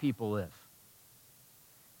bad people live.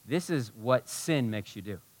 This is what sin makes you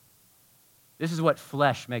do. This is what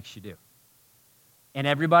flesh makes you do. And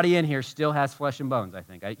everybody in here still has flesh and bones, I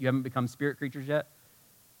think. You haven't become spirit creatures yet?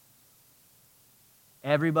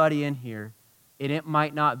 Everybody in here, and it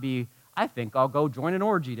might not be, I think I'll go join an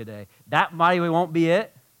orgy today. That might won't be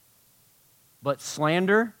it. But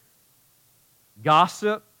slander,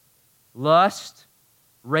 gossip, lust,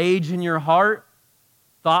 rage in your heart,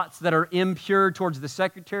 thoughts that are impure towards the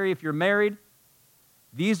secretary if you're married,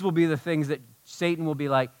 these will be the things that Satan will be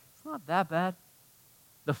like, it's not that bad.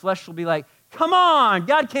 The flesh will be like, come on,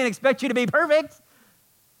 God can't expect you to be perfect.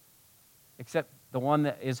 Except the one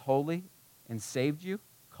that is holy and saved you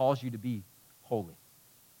calls you to be holy.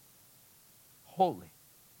 Holy.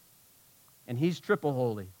 And he's triple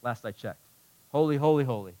holy, last I checked. Holy, holy,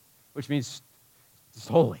 holy, which means it's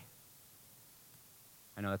holy.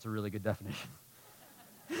 I know that's a really good definition.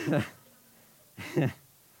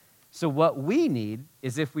 So what we need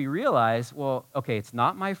is if we realize, well, okay, it's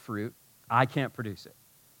not my fruit, I can't produce it.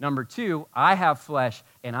 Number two, I have flesh,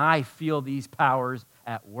 and I feel these powers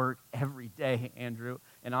at work every day, Andrew,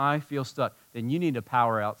 and I feel stuck. Then you need a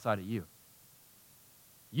power outside of you.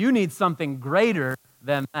 You need something greater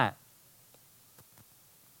than that.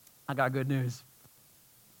 I got good news.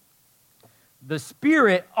 The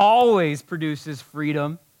Spirit always produces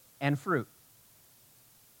freedom and fruit.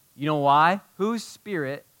 You know why? Whose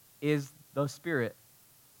Spirit is the Spirit?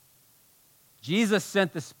 Jesus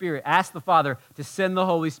sent the Spirit, asked the Father to send the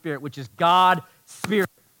Holy Spirit, which is God's Spirit.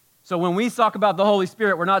 So when we talk about the Holy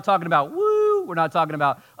Spirit, we're not talking about woo, we're not talking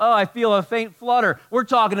about, oh, I feel a faint flutter. We're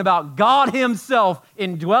talking about God himself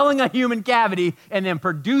indwelling a human cavity and then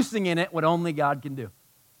producing in it what only God can do.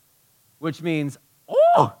 Which means,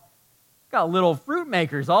 oh, got little fruit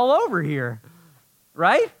makers all over here,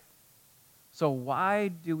 right? So why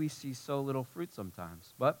do we see so little fruit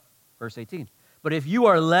sometimes? But, verse 18, but if you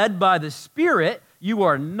are led by the Spirit, you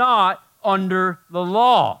are not under the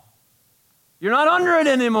law. You're not under it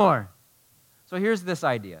anymore. So here's this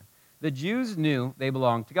idea. The Jews knew they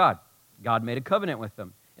belonged to God. God made a covenant with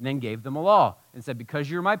them and then gave them a law and said, because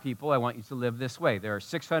you're my people, I want you to live this way. There are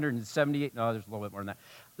 678, no, there's a little bit more than that.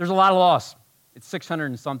 There's a lot of laws. It's 600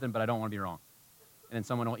 and something, but I don't want to be wrong. And then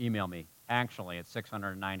someone will email me. Actually, it's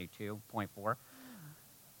 692.4.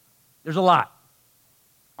 There's a lot.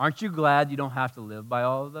 Aren't you glad you don't have to live by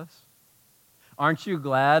all of this? Aren't you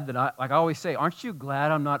glad that, like I always say, aren't you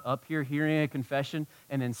glad I'm not up here hearing a confession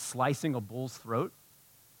and then slicing a bull's throat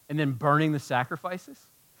and then burning the sacrifices?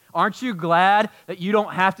 Aren't you glad that you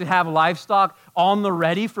don't have to have livestock on the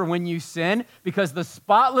ready for when you sin? Because the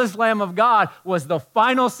spotless Lamb of God was the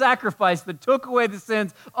final sacrifice that took away the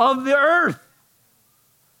sins of the earth.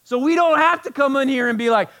 So we don't have to come in here and be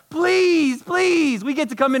like, please, please. We get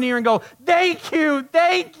to come in here and go, thank you,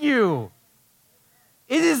 thank you.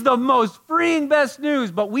 It is the most freeing, best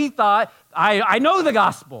news. But we thought, I know the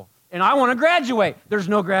gospel, and I want to graduate. There's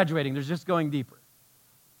no graduating. There's just going deeper.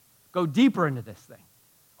 Go deeper into this thing.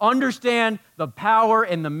 Understand the power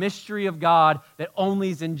and the mystery of God that only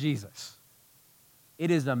is in Jesus. It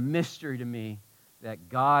is a mystery to me that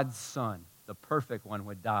God's Son, the perfect one,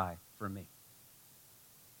 would die for me.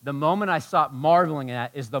 The moment I stop marveling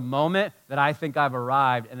at is the moment that I think I've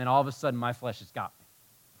arrived, and then all of a sudden my flesh has got me.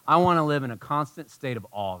 I want to live in a constant state of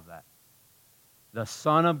awe of that. The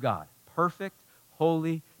Son of God, perfect,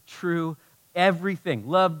 holy, true, everything,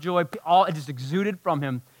 love, joy, all it just exuded from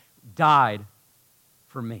him, died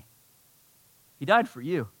for me. He died for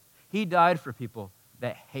you. He died for people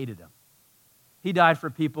that hated him. He died for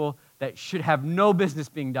people that should have no business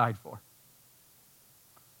being died for.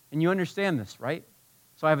 And you understand this, right?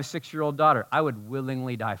 So I have a 6-year-old daughter. I would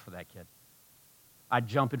willingly die for that kid. I'd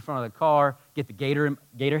jump in front of the car, get the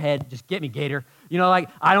gator head, just get me, gator. You know, like,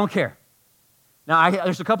 I don't care. Now,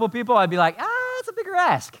 there's a couple of people I'd be like, that's a bigger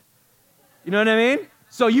ask. You know what I mean?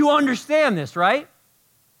 So you understand this, right?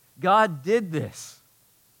 God did this.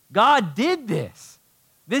 God did this.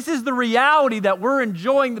 This is the reality that we're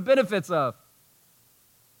enjoying the benefits of.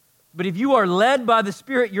 But if you are led by the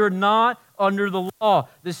Spirit, you're not under the law.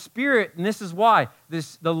 The Spirit, and this is why,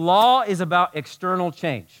 the law is about external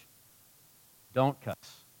change. Don't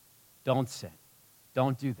cuss. Don't sin.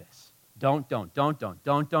 Don't do this. Don't.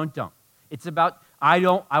 It's about, I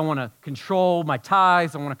want to control my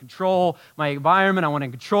tithes. I want to control my environment. I want to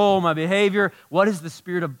control my behavior. What is the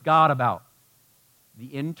Spirit of God about?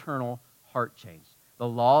 The internal heart change. The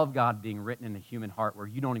law of God being written in the human heart where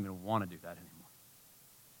you don't even want to do that anymore.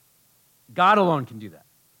 God alone can do that.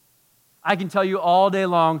 I can tell you all day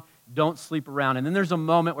long, don't sleep around. And then there's a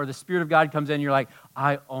moment where the Spirit of God comes in and you're like,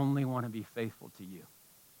 I only want to be faithful to you.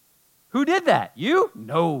 Who did that? You?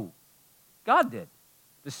 No. God did.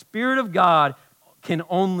 The Spirit of God can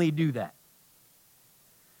only do that.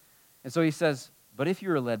 And so he says, but if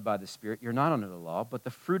you are led by the Spirit, you're not under the law, but the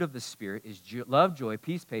fruit of the Spirit is love, joy,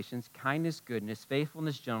 peace, patience, kindness, goodness,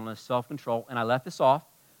 faithfulness, gentleness, self-control. And I left this off.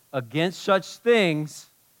 Against such things,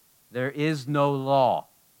 there is no law.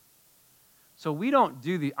 So we don't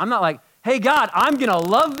do I'm not like, hey, God, I'm going to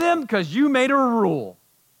love them because you made a rule.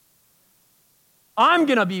 I'm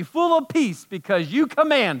going to be full of peace because you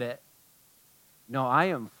command it. No, I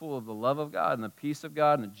am full of the love of God and the peace of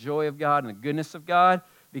God and the joy of God and the goodness of God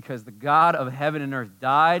because the God of heaven and earth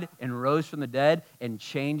died and rose from the dead and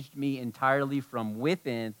changed me entirely from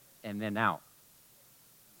within and then out.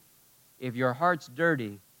 If your heart's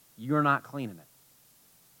dirty, you're not cleaning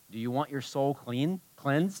it. Do you want your soul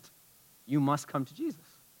cleansed? You must come to Jesus.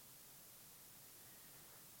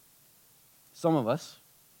 Some of us,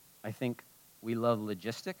 I think, we love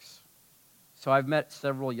logistics. So I've met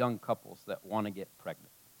several young couples that want to get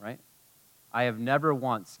pregnant, right? I have never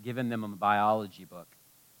once given them a biology book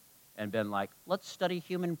and been like, let's study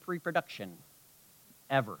human reproduction,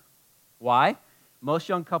 ever. Why? Most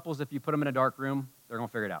young couples, if you put them in a dark room, they're going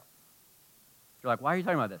to figure it out. You're like, why are you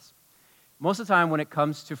talking about this? Most of the time when it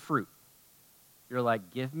comes to fruit, you're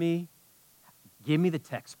like, give me the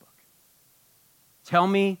textbook. Tell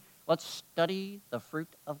me, let's study the fruit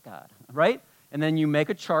of God, right? And then you make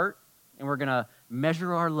a chart, and we're going to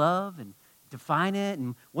measure our love and define it.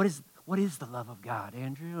 And what is the love of God,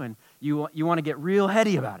 Andrew? And you want to get real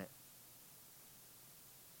heady about it.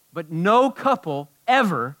 But no couple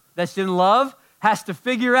ever that's in love has to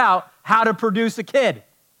figure out how to produce a kid.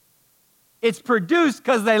 It's produced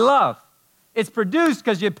because they love. It's produced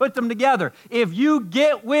because you put them together. If you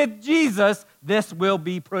get with Jesus, this will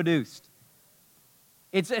be produced.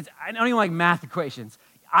 I don't even like math equations.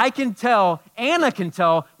 I can tell, Anna can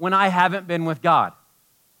tell when I haven't been with God.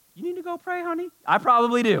 You need to go pray, honey? I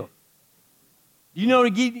probably do. You know,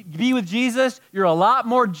 to be with Jesus, you're a lot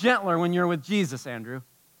more gentler when you're with Jesus, Andrew.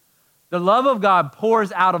 The love of God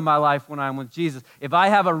pours out of my life when I'm with Jesus. If I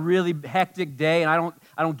have a really hectic day and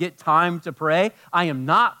I don't get time to pray, I am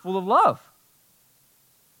not full of love.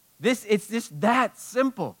 It's just that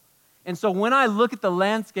simple. And so when I look at the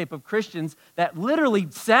landscape of Christians that literally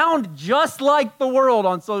sound just like the world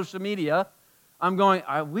on social media, I'm going,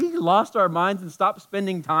 we lost our minds and stopped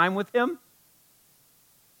spending time with Him?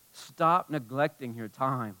 Stop neglecting your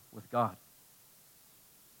time with God.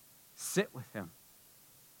 Sit with Him.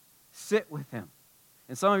 Sit with Him.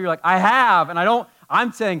 And some of you are like, I have, and I don't.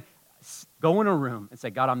 I'm saying, go in a room and say,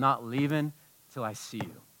 God, I'm not leaving till I see you.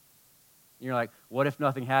 And you're like, what if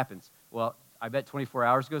nothing happens? Well, I bet 24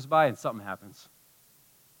 hours goes by and something happens.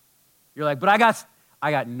 You're like, but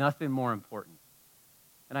I got nothing more important.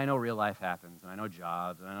 And I know real life happens, and I know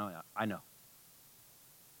jobs, and I know.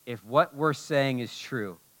 If what we're saying is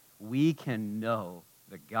true, we can know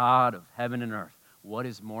the God of heaven and earth. What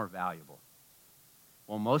is more valuable?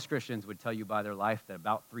 Well, most Christians would tell you by their life that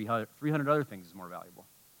about 300 other things is more valuable.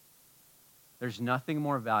 There's nothing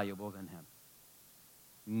more valuable than Him.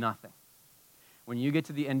 Nothing. When you get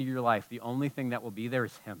to the end of your life, the only thing that will be there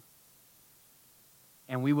is Him.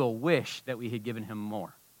 And we will wish that we had given Him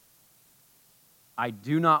more. I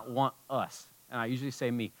do not want us, and I usually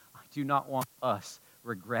say me, I do not want us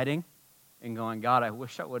regretting and going, God, I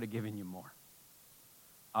wish I would have given you more.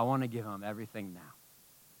 I want to give Him everything now.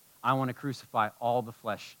 I want to crucify all the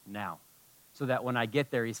flesh now, so that when I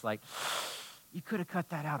get there, He's like, you could have cut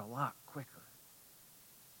that out a lot quicker.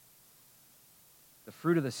 The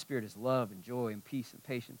fruit of the Spirit is love and joy and peace and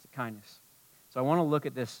patience and kindness. So I want to look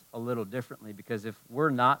at this a little differently, because if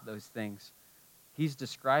we're not those things, He's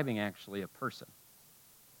describing actually a person.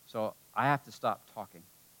 So I have to stop talking.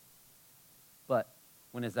 But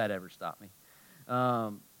when does that ever stop me?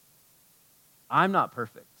 I'm not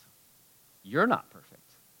perfect. You're not perfect.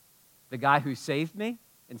 The guy who saved me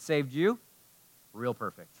and saved you, real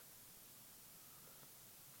perfect.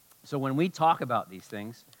 So when we talk about these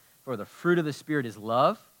things, for the fruit of the Spirit is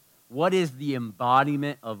love, what is the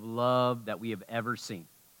embodiment of love that we have ever seen?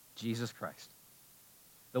 Jesus Christ.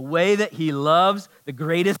 The way that He loves, the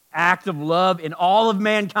greatest act of love in all of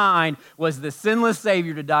mankind, was the sinless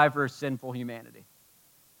Savior to die for sinful humanity.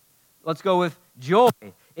 Let's go with joy.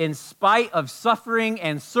 In spite of suffering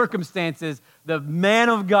and circumstances, the man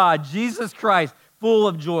of God, Jesus Christ, full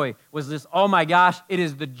of joy, was this, oh my gosh, it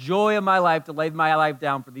is the joy of my life to lay my life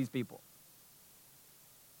down for these people.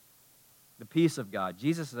 The peace of God.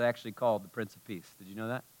 Jesus is actually called the Prince of Peace. Did you know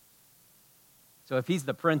that? So if He's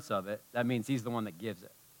the Prince of it, that means He's the one that gives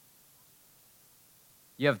it.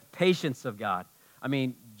 You have the patience of God. I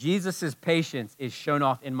mean, Jesus' patience is shown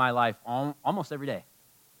off in my life almost every day.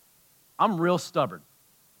 I'm real stubborn.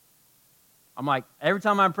 I'm like, every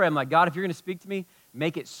time I pray, I'm like, God, if you're going to speak to me,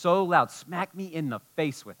 make it so loud. Smack me in the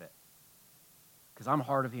face with it. Because I'm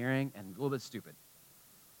hard of hearing and a little bit stupid.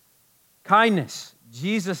 Kindness.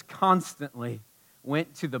 Jesus constantly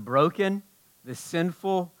went to the broken, the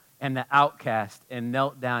sinful, and the outcast and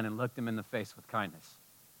knelt down and looked them in the face with kindness.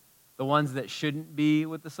 The ones that shouldn't be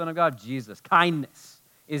with the Son of God, Jesus. Kindness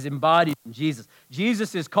is embodied in Jesus.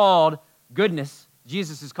 Jesus is called goodness.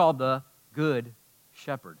 Jesus is called the Good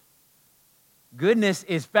Shepherd. Goodness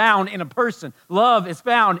is found in a person. Love is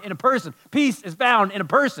found in a person. Peace is found in a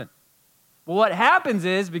person. But what happens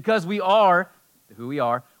is, because we are who we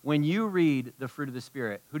are, when you read the fruit of the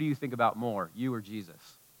Spirit, who do you think about more, you or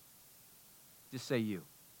Jesus? Just say you.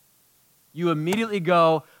 You immediately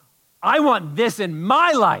go, I want this in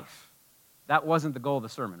my life. That wasn't the goal of the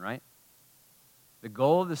sermon, right? The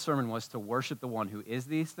goal of the sermon was to worship the one who is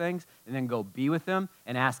these things and then go be with him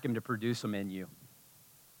and ask him to produce them in you.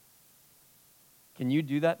 Can you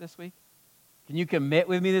do that this week? Can you commit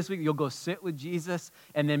with me this week? You'll go sit with Jesus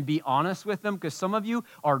and then be honest with him, because some of you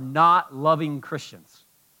are not loving Christians.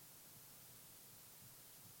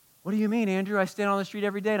 What do you mean, Andrew? I stand on the street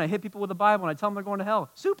every day and I hit people with the Bible and I tell them they're going to hell.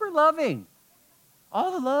 Super loving.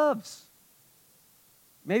 All the loves.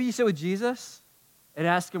 Maybe you sit with Jesus and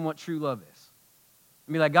ask him what true love is.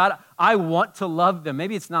 And be like, God, I want to love them.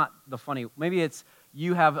 Maybe it's not the funny. Maybe it's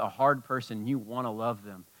you have a hard person, you want to love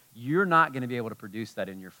them. You're not going to be able to produce that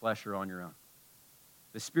in your flesh or on your own.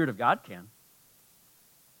 The Spirit of God can.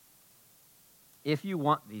 If you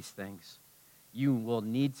want these things, you will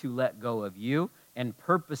need to let go of you and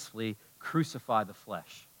purposefully crucify the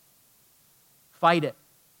flesh. Fight it.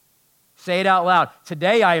 Say it out loud.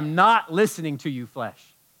 Today I am not listening to you, flesh.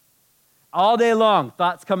 All day long,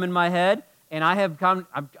 thoughts come in my head, and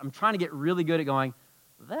I'm trying to get really good at going,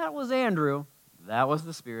 that was Andrew, that was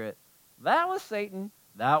the Spirit, that was Satan,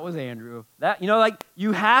 that was Andrew.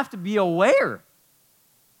 You have to be aware.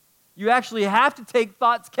 You actually have to take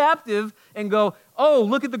thoughts captive and go, oh,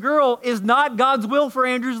 look at the girl is not God's will for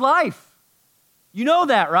Andrew's life. You know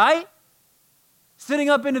that, right? Sitting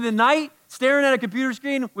up into the night, staring at a computer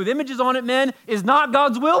screen with images on it, men, is not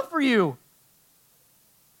God's will for you.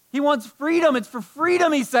 He wants freedom. It's for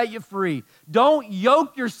freedom he set you free. Don't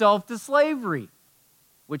yoke yourself to slavery,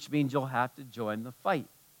 which means you'll have to join the fight.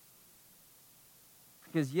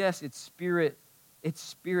 Because yes, it's spirit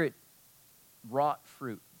wrought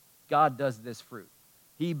fruit. God does this fruit.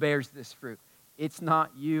 He bears this fruit. It's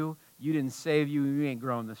not you. You didn't save you. You ain't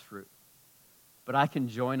growing this fruit. But I can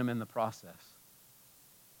join him in the process.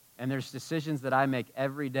 And there's decisions that I make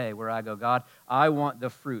every day where I go, God, I want the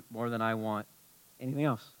fruit more than I want anything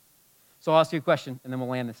else. So I'll ask you a question, and then we'll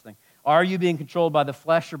land this thing. Are you being controlled by the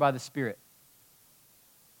flesh or by the Spirit?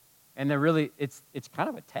 And it's kind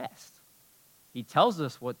of a test. He tells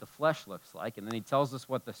us what the flesh looks like, and then he tells us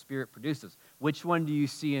what the Spirit produces. Which one do you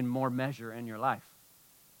see in more measure in your life?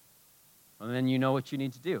 And then you know what you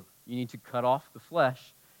need to do. You need to cut off the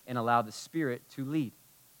flesh and allow the Spirit to lead.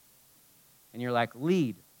 And you're like,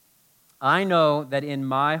 lead. I know that in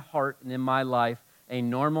my heart and in my life, a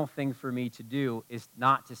normal thing for me to do is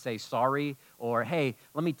not to say sorry or, hey,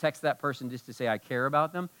 let me text that person just to say I care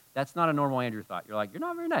about them. That's not a normal Andrew thought. You're like, you're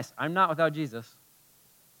not very nice. I'm not without Jesus.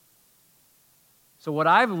 So what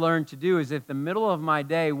I've learned to do is if the middle of my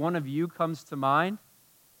day, one of you comes to mind,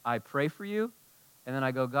 I pray for you, and then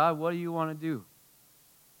I go, God, what do you want to do?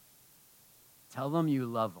 Tell them you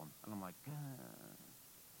love them. And I'm like,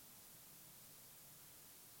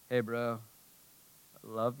 hey, bro, I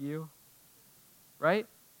love you. Right?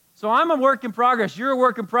 So I'm a work in progress. You're a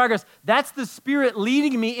work in progress. That's the Spirit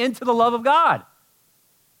leading me into the love of God.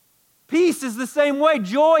 Peace is the same way.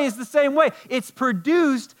 Joy is the same way. It's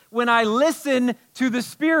produced when I listen to the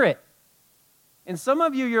Spirit. And some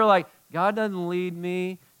of you, you're like, God doesn't lead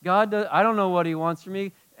me. I don't know what he wants from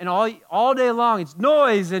me. And all day long, it's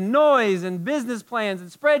noise and business plans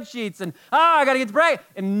and spreadsheets and, I got to get to pray.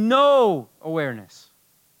 And no awareness.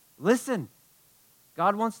 Listen,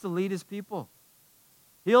 God wants to lead his people.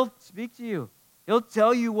 He'll speak to you. He'll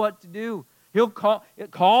tell you what to do. He'll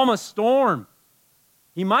calm a storm.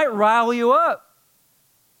 He might rile you up.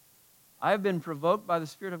 I've been provoked by the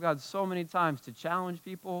Spirit of God so many times to challenge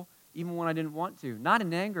people even when I didn't want to. Not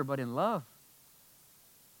in anger, but in love.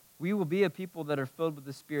 We will be a people that are filled with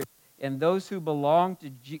the Spirit. And those who belong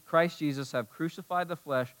to Christ Jesus have crucified the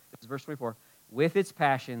flesh, this is verse 24, with its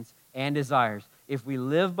passions and desires. If we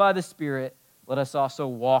live by the Spirit, let us also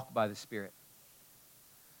walk by the Spirit.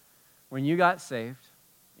 When you got saved,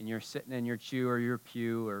 and you're sitting in your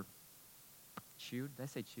pew or chew, did I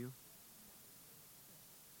say chew?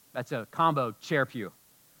 That's a combo, chair pew.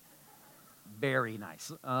 Very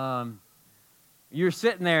nice. You're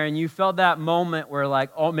sitting there and you felt that moment where like,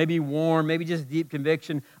 oh, maybe warm, maybe just deep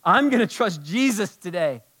conviction. I'm going to trust Jesus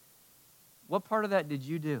today. What part of that did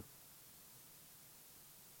you do?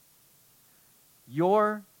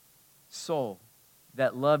 Your soul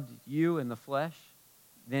that loved you in the flesh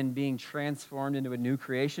then being transformed into a new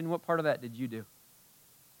creation, what part of that did you do?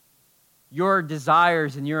 Your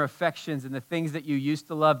desires and your affections and the things that you used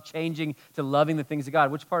to love changing to loving the things of God,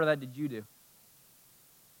 which part of that did you do?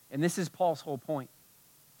 And this is Paul's whole point.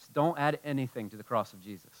 Don't add anything to the cross of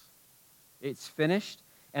Jesus. It's finished,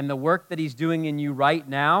 and the work that he's doing in you right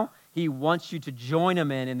now, he wants you to join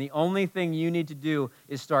him in, and the only thing you need to do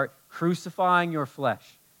is start crucifying your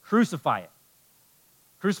flesh. Crucify it.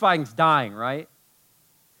 Crucifying is dying, right?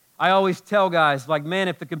 I always tell guys, like, man,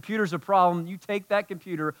 if the computer's a problem, you take that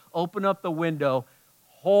computer, open up the window,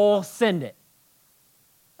 send it.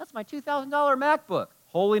 That's my $2,000 MacBook.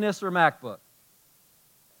 Holiness or MacBook.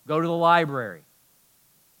 Go to the library.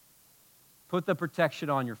 Put the protection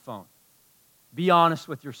on your phone. Be honest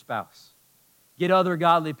with your spouse. Get other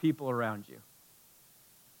godly people around you.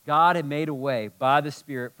 God had made a way by the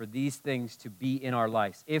Spirit for these things to be in our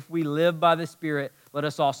lives. If we live by the Spirit, let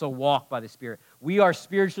us also walk by the Spirit. We are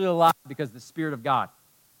spiritually alive because of the Spirit of God.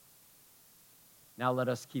 Now let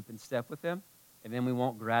us keep in step with Him, and then we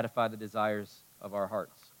won't gratify the desires of our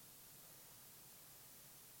hearts.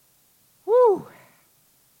 Woo!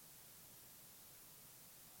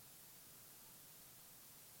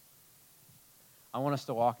 I want us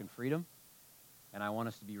to walk in freedom, and I want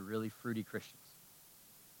us to be really fruity Christians.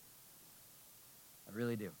 I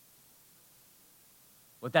really do.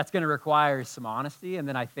 What that's going to require is some honesty, and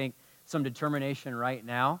then I think some determination right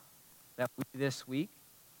now that this week,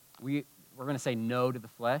 we're going to say no to the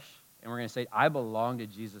flesh, and we're going to say, I belong to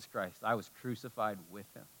Jesus Christ. I was crucified with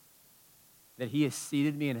Him. That He has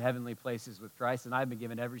seated me in heavenly places with Christ, and I've been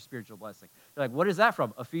given every spiritual blessing. You're like, what is that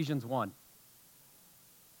from? Ephesians 1.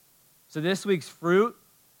 So this week's fruit,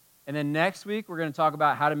 and then next week we're going to talk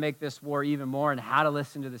about how to make this war even more and how to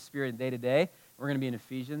listen to the Spirit day to day. We're going to be in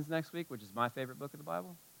Ephesians next week, which is my favorite book of the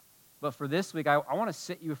Bible. But for this week, I want to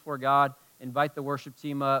sit you before God, invite the worship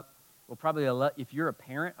team up. We'll probably, if you're a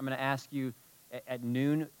parent, I'm going to ask you at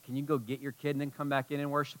noon, can you go get your kid and then come back in and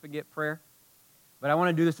worship and get prayer? But I want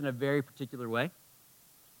to do this in a very particular way.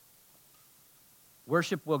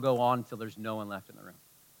 Worship will go on until there's no one left in the room.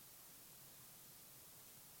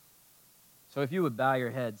 So if you would bow your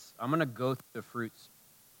heads, I'm going to go through the fruits.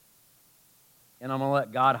 And I'm going to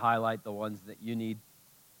let God highlight the ones that you need.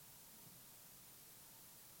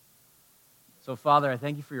 So, Father, I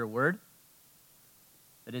thank you for your word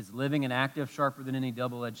that is living and active, sharper than any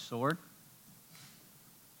double-edged sword.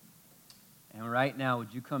 And right now,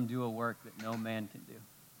 would you come do a work that no man can do?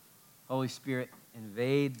 Holy Spirit,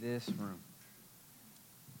 invade this room.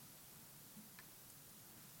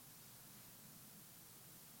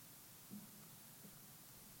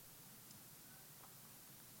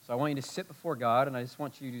 So I want you to sit before God, and I just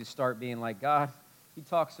want you to start being like, God, He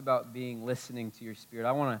talks about listening to your Spirit.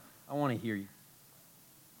 I want to hear you.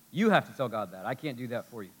 You have to tell God that. I can't do that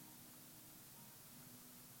for you.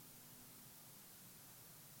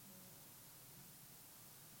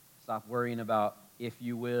 Stop worrying about if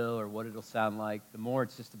you will or what it'll sound like. The more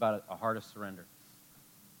it's just about a heart of surrender.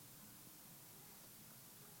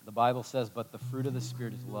 The Bible says, but the fruit of the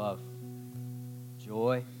Spirit is love,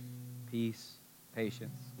 joy, peace,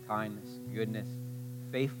 patience, kindness, goodness,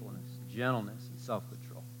 faithfulness, gentleness, and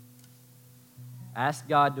self-control. Ask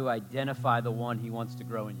God to identify the one He wants to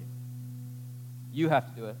grow in you. You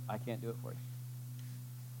have to do it. I can't do it for you.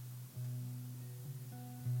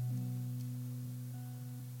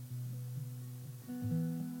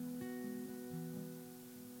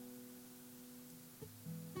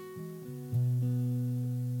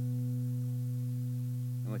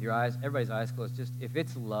 And with your eyes, everybody's eyes closed, just if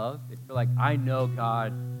it's love, if you're like, I know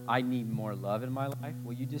God, I need more love in my life,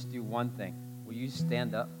 will you just do one thing? Will you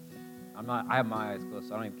stand up? I have my eyes closed,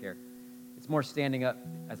 so I don't even care. It's more standing up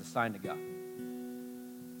as a sign to God.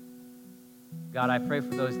 God, I pray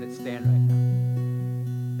for those that stand right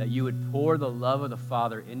now, that you would pour the love of the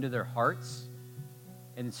Father into their hearts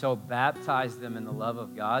and so baptize them in the love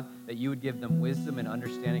of God, that you would give them wisdom and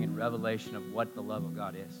understanding and revelation of what the love of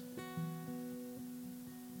God is.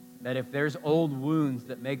 That if there's old wounds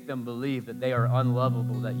that make them believe that they are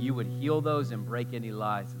unlovable, that you would heal those and break any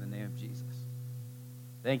lies in the name of Jesus.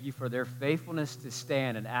 Thank you for their faithfulness to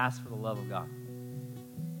stand and ask for the love of God.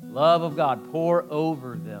 Love of God, pour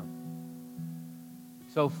over them.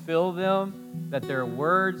 So fill them that their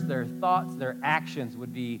words, their thoughts, their actions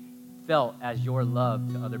would be felt as your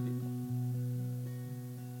love to other people.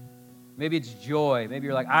 Maybe it's joy. Maybe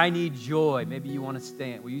you're like, I need joy. Maybe you want to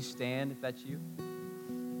stand. Will you stand if that's you?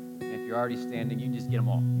 And if you're already standing, you can just get them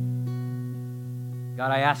all.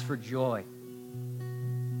 God, I ask for joy.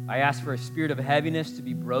 I ask for a spirit of heaviness to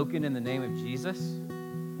be broken in the name of Jesus,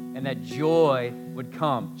 and that joy would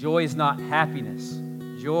come. Joy is not happiness.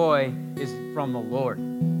 joy is from the Lord.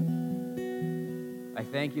 I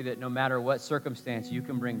thank you that no matter what circumstance, you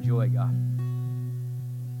can bring joy, God.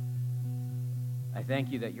 I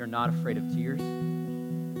thank you that you're not afraid of tears.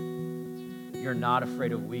 You're not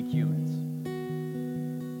afraid of weak humans.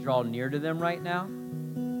 Draw near to them right now,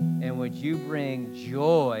 and would you bring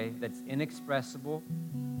joy that's inexpressible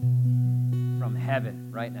from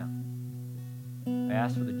heaven right now? I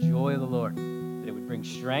ask for the joy of the Lord, that it would bring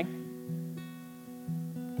strength.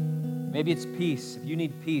 Maybe it's peace. If you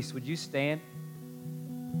need peace, would you stand?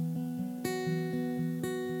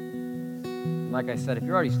 Like I said, if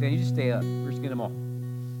you're already standing, you just stay up. We're just getting them all.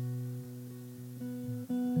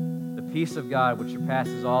 The peace of God, which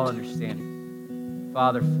surpasses all understanding.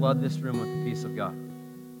 Father, flood this room with the peace of God.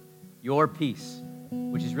 Your peace,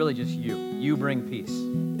 which is really just you. You bring peace.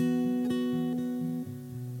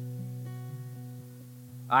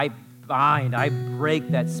 I break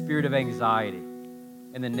that spirit of anxiety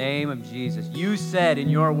in the name of Jesus. You said in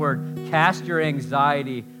your word, cast your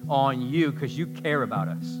anxiety on you because you care about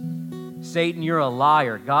us. Satan, you're a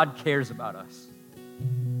liar. God cares about us.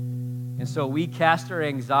 And so we cast our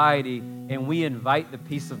anxiety and we invite the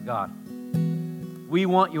peace of God. We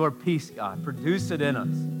want your peace, God. Produce it in us.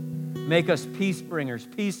 Make us peace bringers,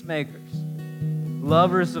 peacemakers,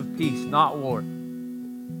 lovers of peace, not war.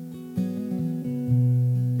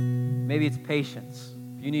 Maybe it's patience.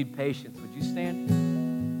 If you need patience, would you stand?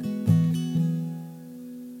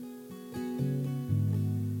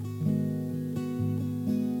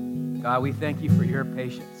 God, we thank you for your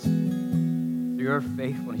patience, for your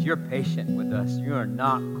faithfulness. You're patient with us. You are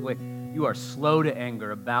not quick. You are slow to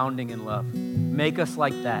anger, abounding in love. Make us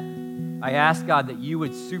like that. I ask, God, that you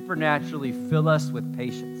would supernaturally fill us with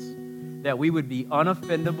patience, that we would be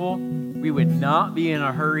unoffendable, we would not be in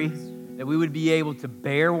a hurry, that we would be able to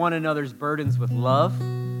bear one another's burdens with love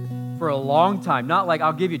for a long time. Not like,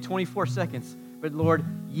 I'll give you 24 seconds, but Lord,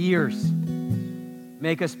 years.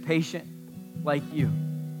 Make us patient like you.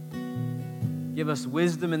 Give us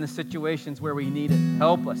wisdom in the situations where we need it.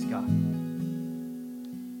 Help us, God.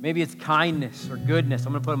 Maybe it's kindness or goodness.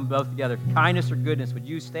 I'm going to put them both together. Kindness or goodness. Would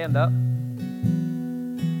you stand up?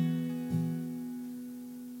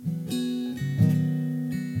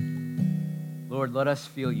 Lord, let us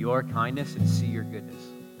feel your kindness and see your goodness.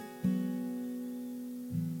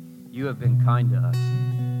 You have been kind to us.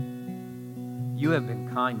 You have been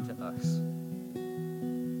kind to us.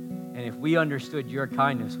 And if we understood your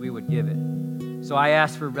kindness, we would give it. So I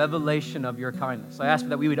ask for revelation of your kindness. I ask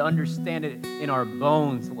that we would understand it in our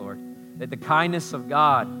bones, Lord, that the kindness of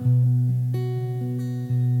God,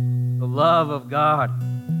 the love of God,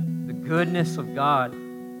 the goodness of God.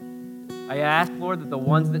 I ask, Lord, that the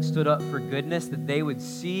ones that stood up for goodness, that they would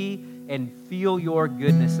see and feel your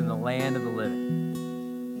goodness in the land of the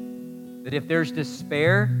living. That if there's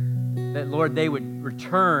despair, that, Lord, they would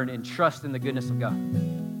return and trust in the goodness of God.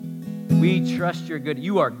 We trust your good.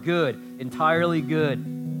 You are good, entirely good.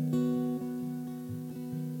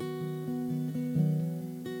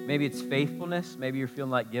 Maybe it's faithfulness. Maybe you're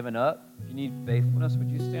feeling like giving up. If you need faithfulness,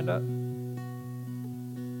 would you stand up?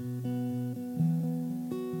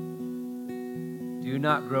 Do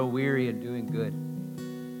not grow weary in doing good.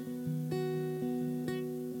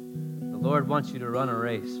 The Lord wants you to run a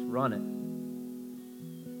race. Run it.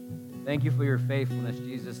 Thank you for your faithfulness,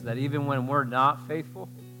 Jesus, that even when we're not faithful,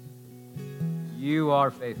 you are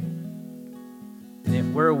faithful. And if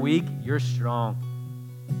we're weak, you're strong.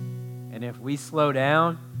 And if we slow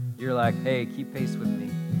down, you're like, hey, keep pace with me.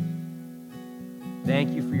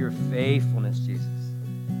 Thank you for your faithfulness, Jesus.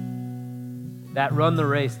 That run the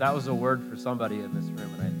race, that was a word for somebody in this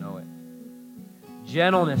room, and I know it.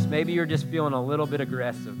 Gentleness, maybe you're just feeling a little bit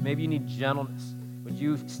aggressive. Maybe you need gentleness. Would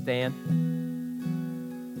you stand?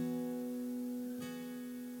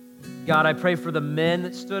 God, I pray for the men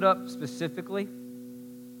that stood up specifically.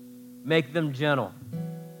 Make them gentle.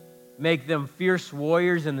 Make them fierce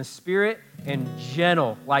warriors in the spirit and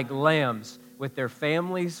gentle like lambs with their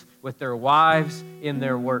families, with their wives, in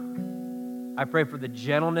their work. I pray for the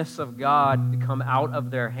gentleness of God to come out of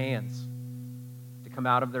their hands, to come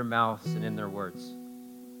out of their mouths and in their words.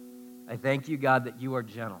 I thank you, God, that you are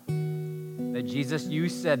gentle. That Jesus, you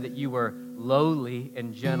said that you were lowly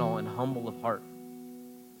and gentle and humble of heart.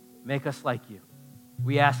 Make us like you.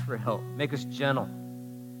 We ask for help. Make us gentle.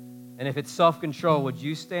 And if it's self-control, would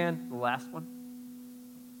you stand? The last one.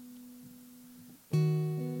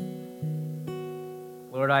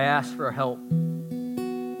 Lord, I ask for help.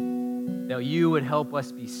 That you would help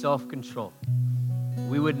us be self-controlled.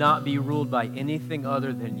 We would not be ruled by anything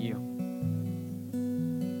other than you.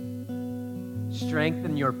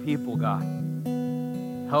 Strengthen your people, God.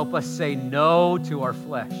 Help us say no to our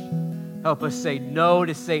flesh. Help us say no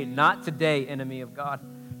to Satan. Not today, enemy of God.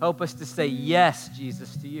 Help us to say yes,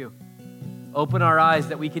 Jesus, to you. Open our eyes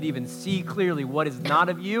that we could even see clearly what is not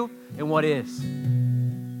of you and what is.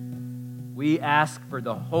 We ask for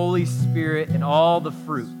the Holy Spirit and all the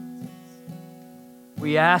fruit.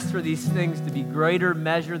 We ask for these things to be greater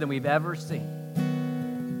measure than we've ever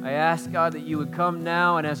seen. I ask, God, that you would come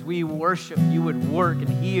now, and as we worship, you would work and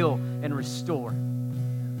heal and restore.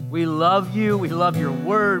 We love you. We love your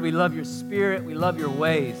word. We love your spirit. We love your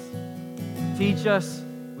ways. Teach us.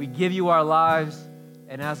 We give you our lives.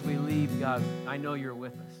 And as we leave, God, I know you're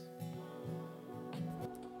with us.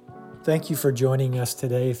 Thank you for joining us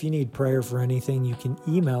today. If you need prayer for anything, you can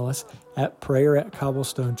email us at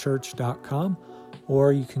prayer@cobblestonechurch.com,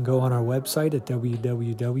 or you can go on our website at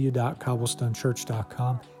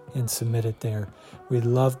www.cobblestonechurch.com and submit it there. We'd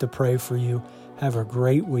love to pray for you. Have a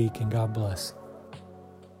great week, and God bless.